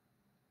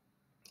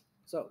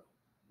 So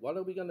what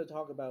are we going to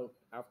talk about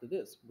after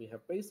this? We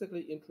have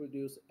basically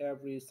introduced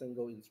every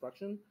single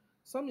instruction.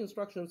 Some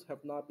instructions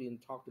have not been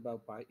talked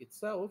about by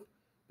itself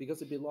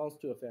because it belongs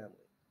to a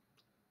family.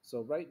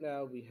 So right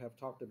now we have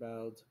talked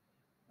about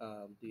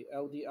the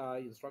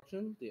LDI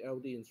instruction, the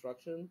LD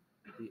instruction,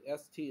 the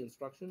ST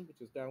instruction, which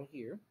is down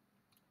here.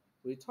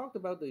 We talked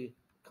about the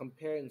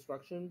compare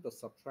instruction, the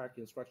subtract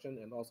instruction,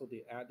 and also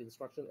the add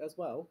instruction as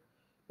well.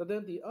 But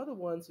then the other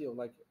ones,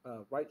 like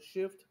right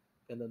shift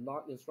and the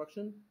not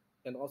instruction,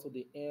 and also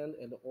the and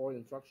the or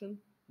instruction,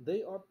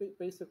 they are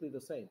basically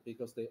the same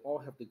because they all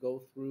have to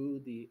go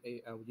through the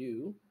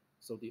ALU.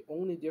 So the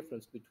only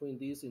difference between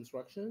these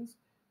instructions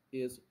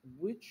is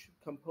which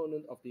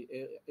component of the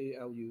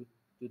ALU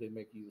do they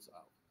make use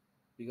of.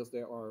 Because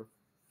there are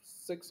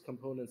 6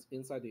 components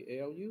inside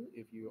the ALU.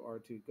 If you are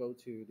to go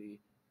to the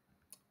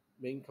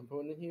main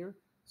component here.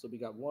 So we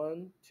got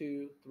 1,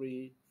 2,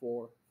 3,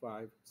 4,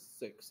 5,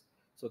 6.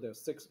 So there are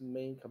 6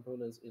 main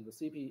components in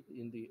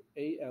the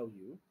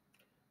ALU,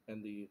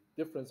 and the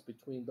difference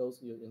between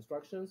those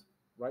instructions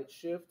right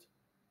shift,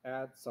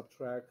 add,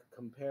 subtract,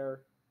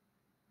 compare,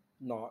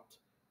 not,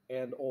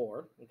 and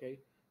or. Okay,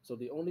 so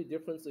the only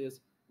difference is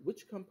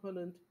which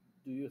component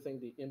do you think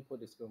the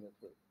input is going to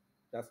include?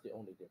 That's the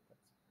only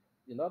difference.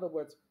 In other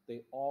words,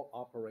 they all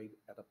operate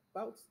at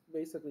about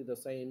basically the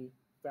same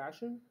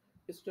fashion.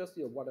 It's just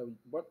what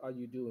are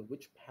you doing?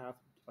 Which path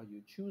are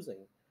you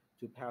choosing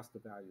to pass the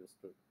values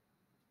through?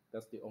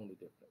 That's the only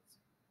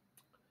difference.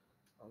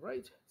 All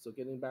right. So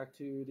getting back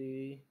to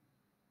the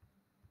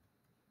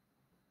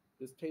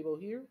this table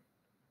here,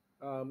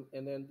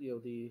 and then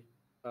the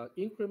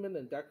increment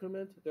and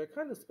decrement, they're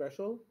kind of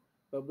special,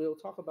 but we'll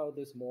talk about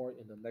this more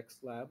in the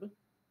next lab.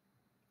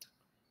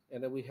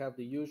 And then we have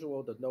the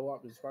usual, the no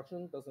op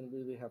instruction doesn't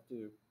really have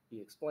to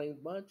be explained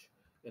much.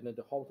 And then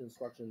the halt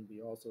instruction, we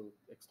also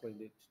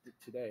explained it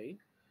today.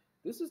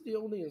 This is the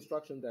only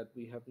instruction that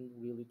we haven't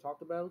really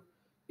talked about.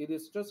 It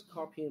is just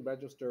copying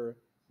register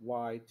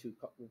Y to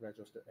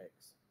register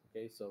X.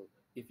 Okay, so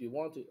if you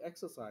want to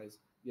exercise,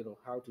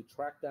 how to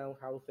track down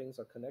how things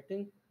are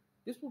connecting,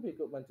 this will be a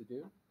good one to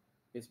do.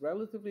 It's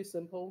relatively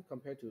simple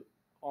compared to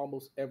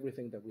almost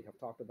everything that we have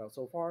talked about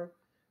so far.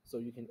 So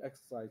you can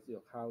exercise,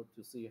 how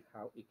to see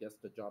how it gets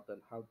the job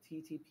done, how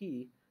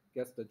TTP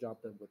gets the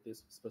job done with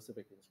this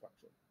specific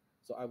instruction.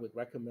 So I would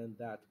recommend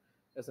that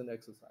as an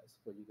exercise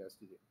for you guys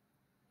to do.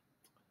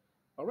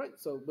 All right,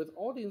 so with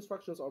all the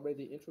instructions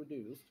already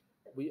introduced,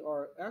 we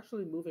are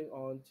actually moving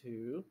on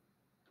to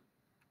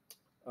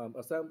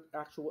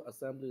actual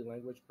assembly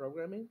language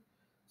programming.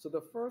 So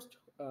the first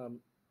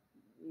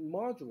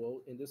module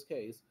in this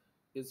case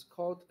is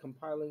called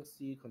compiling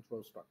C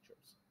control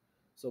structures.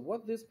 So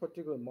what this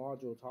particular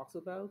module talks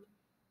about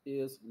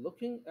is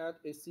looking at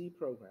a C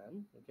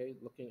program, okay,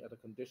 looking at a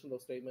conditional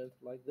statement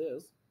like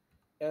this,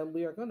 and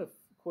we are going to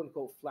quote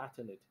unquote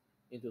flatten it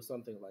into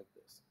something like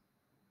this.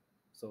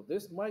 So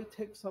this might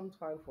take some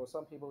time for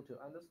some people to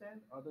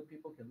understand. Other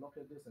people can look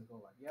at this and go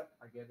like, "Yep,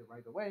 I get it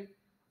right away."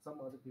 Some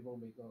other people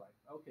may go like,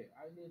 "Okay,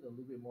 I need a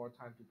little bit more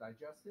time to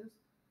digest this."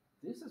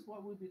 This is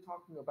what we'll be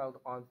talking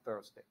about on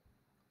Thursday.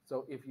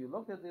 So if you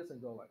look at this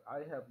and go like,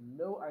 "I have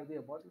no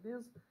idea what it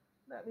is,"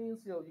 that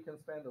means you can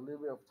spend a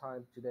little bit of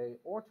time today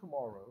or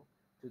tomorrow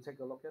to take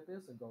a look at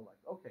this and go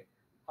like, "Okay,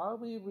 are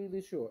we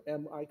really sure?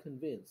 Am I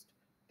convinced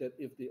that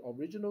if the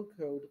original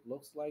code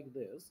looks like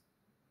this,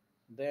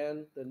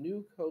 then the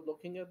new code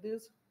looking at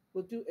this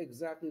will do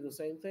exactly the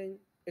same thing,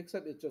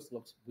 except it just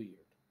looks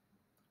weird."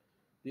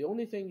 The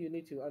only thing you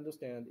need to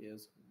understand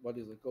is what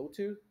is a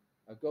goto.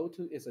 A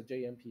goto is a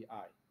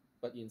jmpi,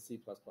 but in C++.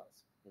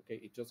 Okay,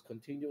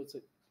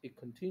 it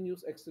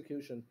continues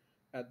execution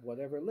at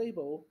whatever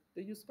label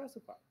that you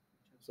specify.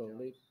 Just So,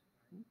 jumps, right?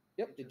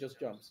 yep, It it just just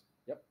jumps.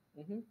 jumps.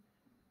 Yep.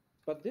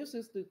 But this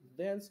is the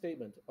then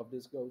statement of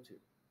this goto.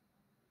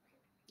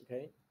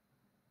 Okay,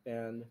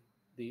 and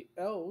the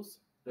else,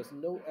 there's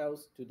no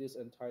else to this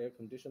entire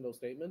conditional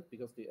statement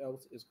because the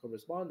else is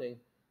corresponding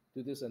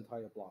to this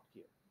entire block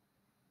here.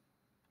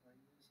 Why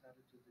you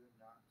decided to do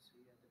not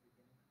C at the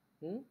beginning?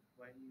 Hmm?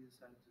 Why you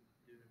decided to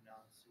do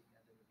not C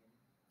at the beginning?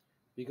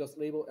 Because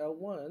label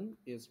L1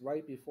 is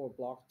right before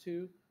block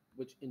 2,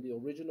 which in the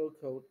original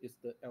code is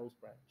the else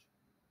branch.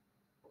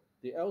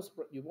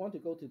 You want to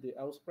go to the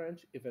else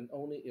branch if and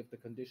only if the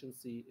condition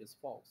C is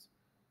false.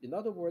 In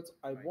other words,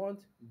 I Right. want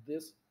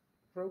this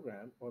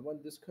program or I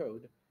want this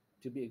code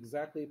to be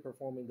exactly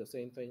performing the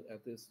same thing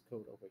as this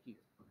code over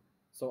here.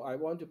 So I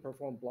want to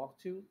perform block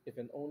 2 if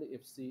and only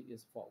if C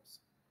is false.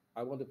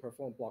 I want to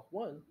perform block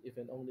 1 if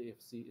and only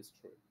if C is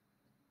true.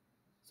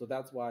 So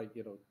that's why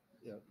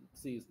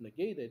C is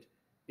negated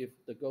if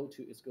the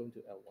go-to is going to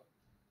L1.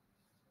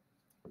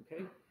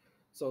 Okay,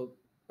 so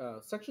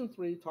section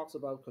 3 talks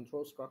about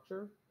control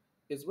structure.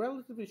 It's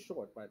relatively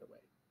short, by the way.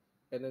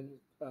 And then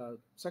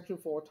section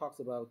 4 talks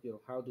about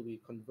how do we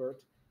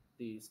convert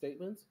the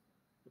statements,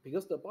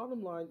 because the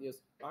bottom line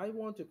is I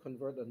want to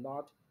convert a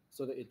not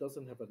so that it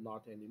doesn't have a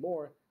not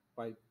anymore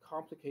by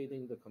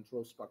complicating the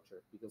control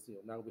structure, because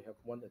now we have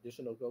one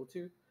additional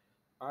go-to.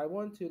 I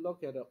want to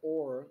look at an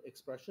or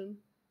expression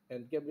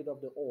and get rid of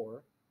the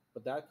or,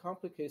 but that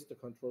complicates the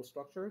control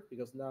structure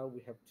because now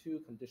we have two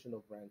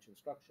conditional branch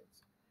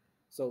instructions.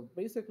 So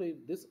basically,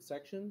 this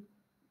section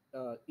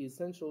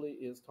essentially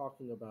is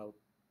talking about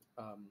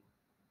um,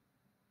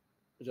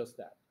 just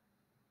that.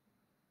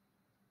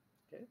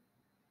 Okay,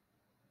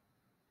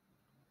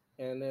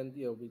 and then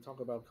we talk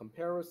about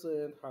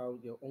comparison, how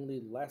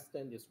only less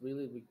than is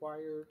really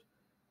required,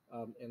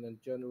 and then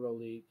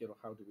generally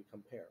how do we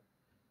compare.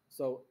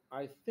 So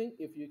I think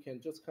if you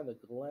can just kind of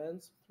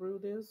glance through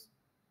this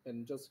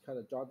and just kind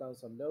of jot down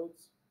some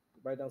notes,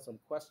 write down some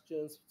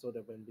questions so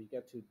that when we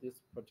get to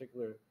this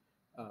particular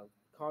uh,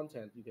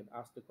 content, you can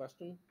ask the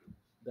question,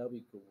 that'll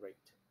be great.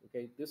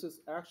 Okay, this is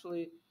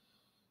actually,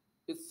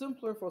 it's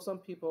simpler for some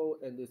people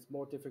and it's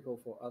more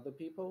difficult for other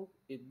people.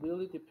 It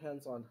really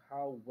depends on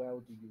how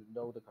well do you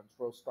know the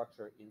control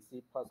structure in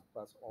C++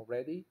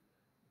 already.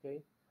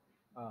 Okay,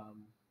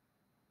 um,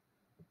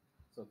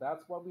 so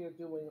that's what we are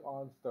doing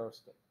on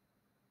Thursday.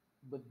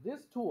 With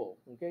this tool,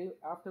 okay,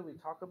 after we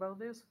talk about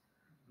this,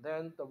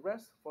 Then the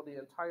rest, for the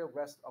entire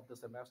rest of the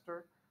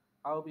semester,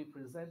 I'll be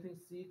presenting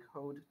C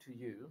code to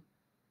you,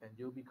 and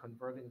you'll be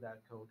converting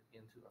that code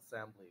into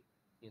assembly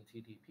in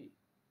TTP.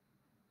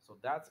 So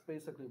that's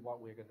basically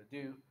what we're going to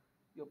do,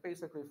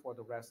 basically for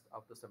the rest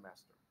of the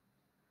semester.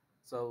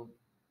 So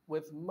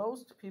with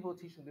most people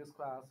teaching this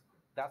class,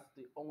 that's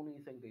the only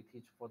thing they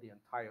teach for the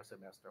entire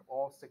semester.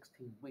 All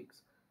 16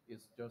 weeks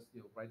is just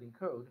writing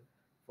code.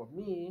 For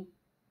me,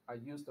 I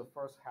use the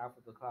first half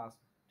of the class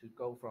to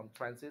go from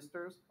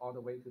transistors all the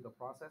way to the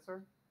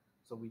processor.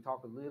 So we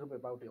talk a little bit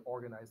about the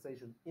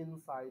organization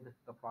inside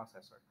the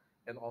processor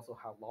and also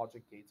how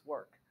logic gates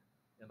work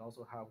and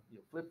also how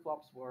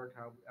flip-flops work,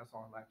 how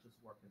SR latches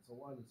work, and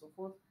so on and so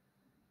forth.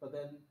 But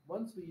then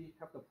once we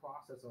have the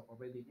processor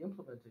already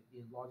implemented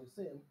in Logic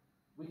Sim,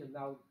 we can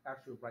now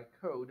actually write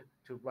code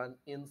to run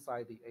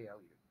inside the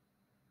ALU.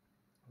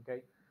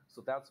 Okay,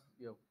 so that's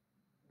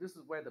this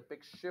is where the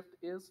big shift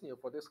is.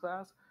 For this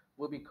class,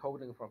 we'll be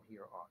coding from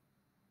here on.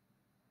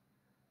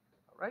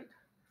 All right.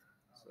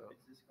 So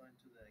is this going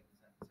to the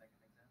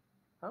second exam?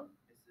 Huh?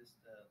 Is this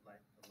the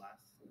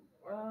last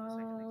part of the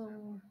second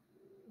exam?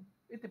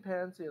 It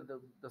depends.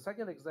 The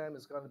second exam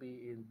is going to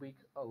be in week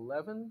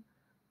 11.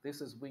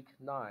 This is week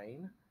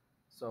 9.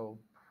 So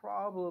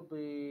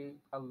probably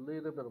a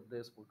little bit of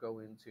this will go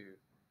into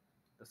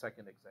the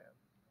second exam.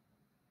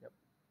 Yep.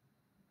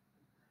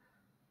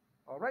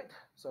 All right.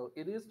 So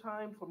it is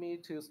time for me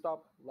to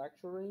stop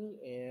lecturing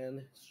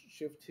and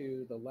shift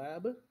to the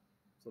lab.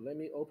 So let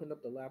me open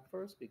up the lab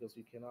first because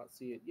you cannot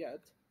see it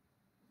yet.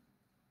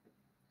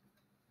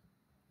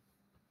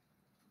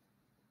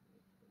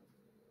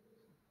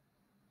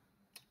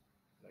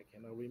 I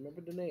cannot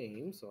remember the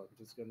name, so I'm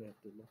just gonna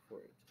have to look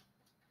for it.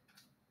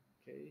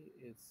 Okay,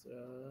 it's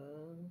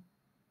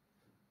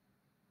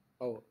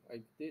oh,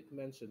 I did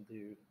mention to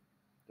you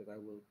that I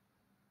will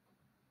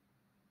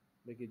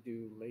make it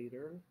do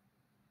later.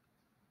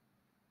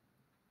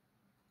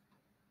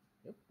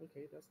 Yep,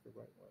 okay, that's the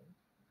right one.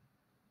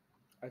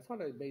 I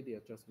thought I made the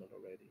adjustment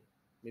already.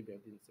 Maybe I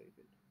didn't save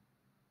it.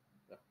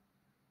 No.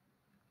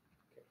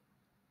 Okay.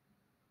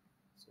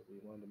 So we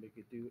want to make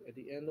it due at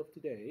the end of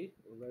today,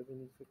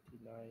 11:59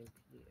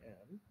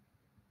 p.m.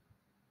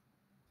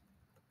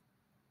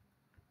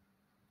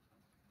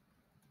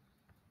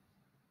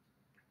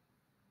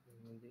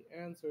 And the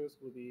answers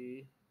will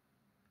be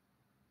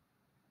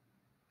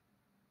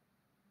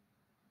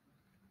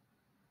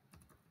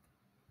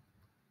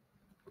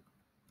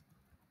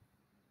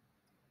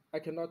I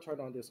cannot turn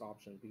on this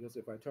option because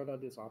if I turn on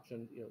this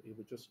option, it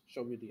would just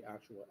show you the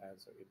actual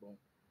answer. It won't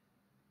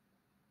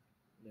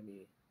let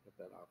me get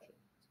that option.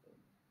 So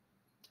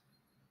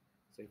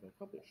save and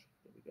publish.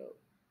 There we go.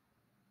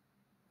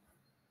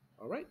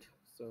 All right.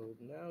 So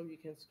now you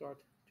can start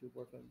to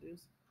work on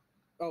this.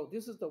 Oh,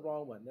 this is the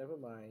wrong one. Never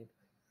mind.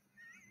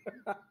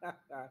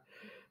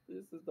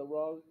 This is the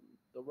wrong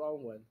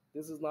one.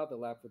 This is not the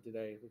lab for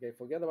today. Okay,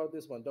 forget about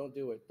this one. Don't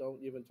do it. Don't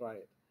even try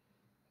it.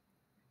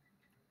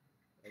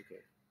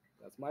 Okay,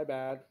 that's my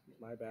bad.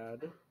 My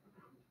bad.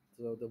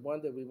 So the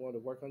one that we want to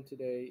work on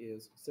today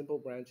is simple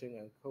branching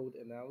and code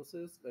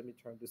analysis. Let me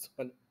turn this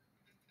one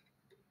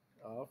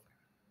off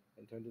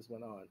and turn this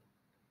one on.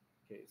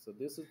 Okay, so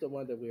this is the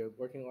one that we are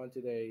working on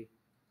today.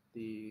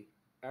 The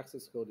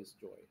access code is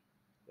joy.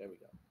 There we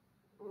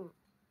go.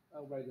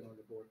 I'll write it on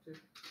the board too.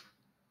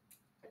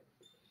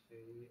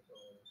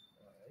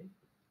 Joy.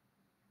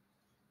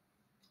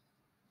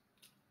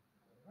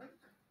 All right.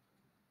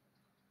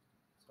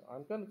 So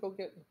I'm gonna go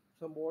get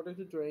some water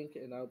to drink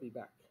and I'll be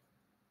back.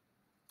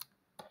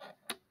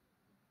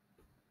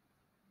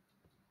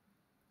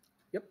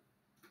 Yep.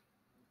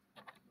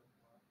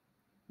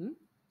 Hmm?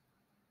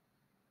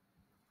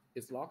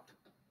 It's locked?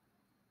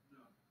 No.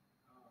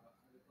 I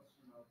had a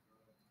question about the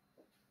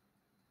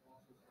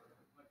processor.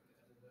 If I could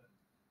edit that.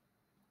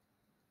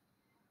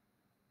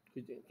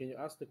 Can you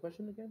ask the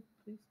question again,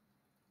 please?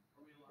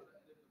 Are we allowed to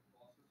edit the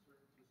processor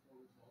to store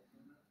results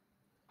in that?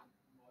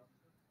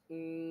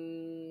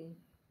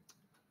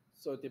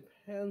 So it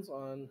depends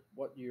on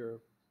what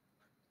you're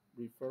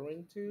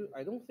referring to.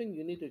 I don't think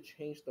you need to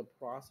change the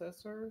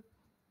processor.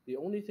 The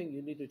only thing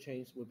you need to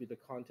change would be the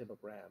content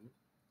of RAM.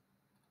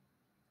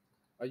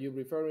 Are you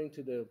referring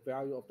to the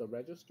value of the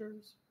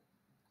registers?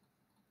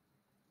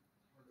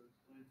 Hard to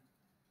explain.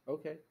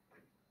 Okay.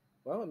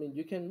 Well, I mean,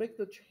 you can make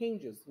the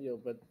changes,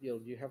 but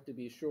you have to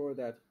be sure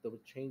that the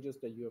changes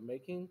that you're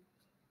making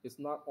is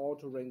not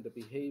altering the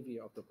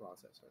behavior of the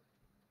processor.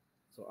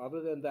 So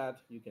other than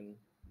that, you can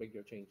make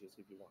your changes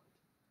if you want.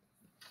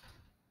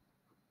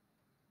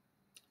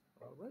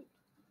 All right.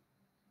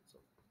 So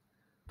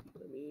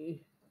let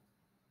me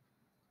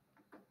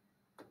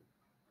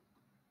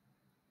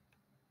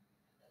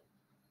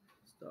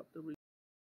stop the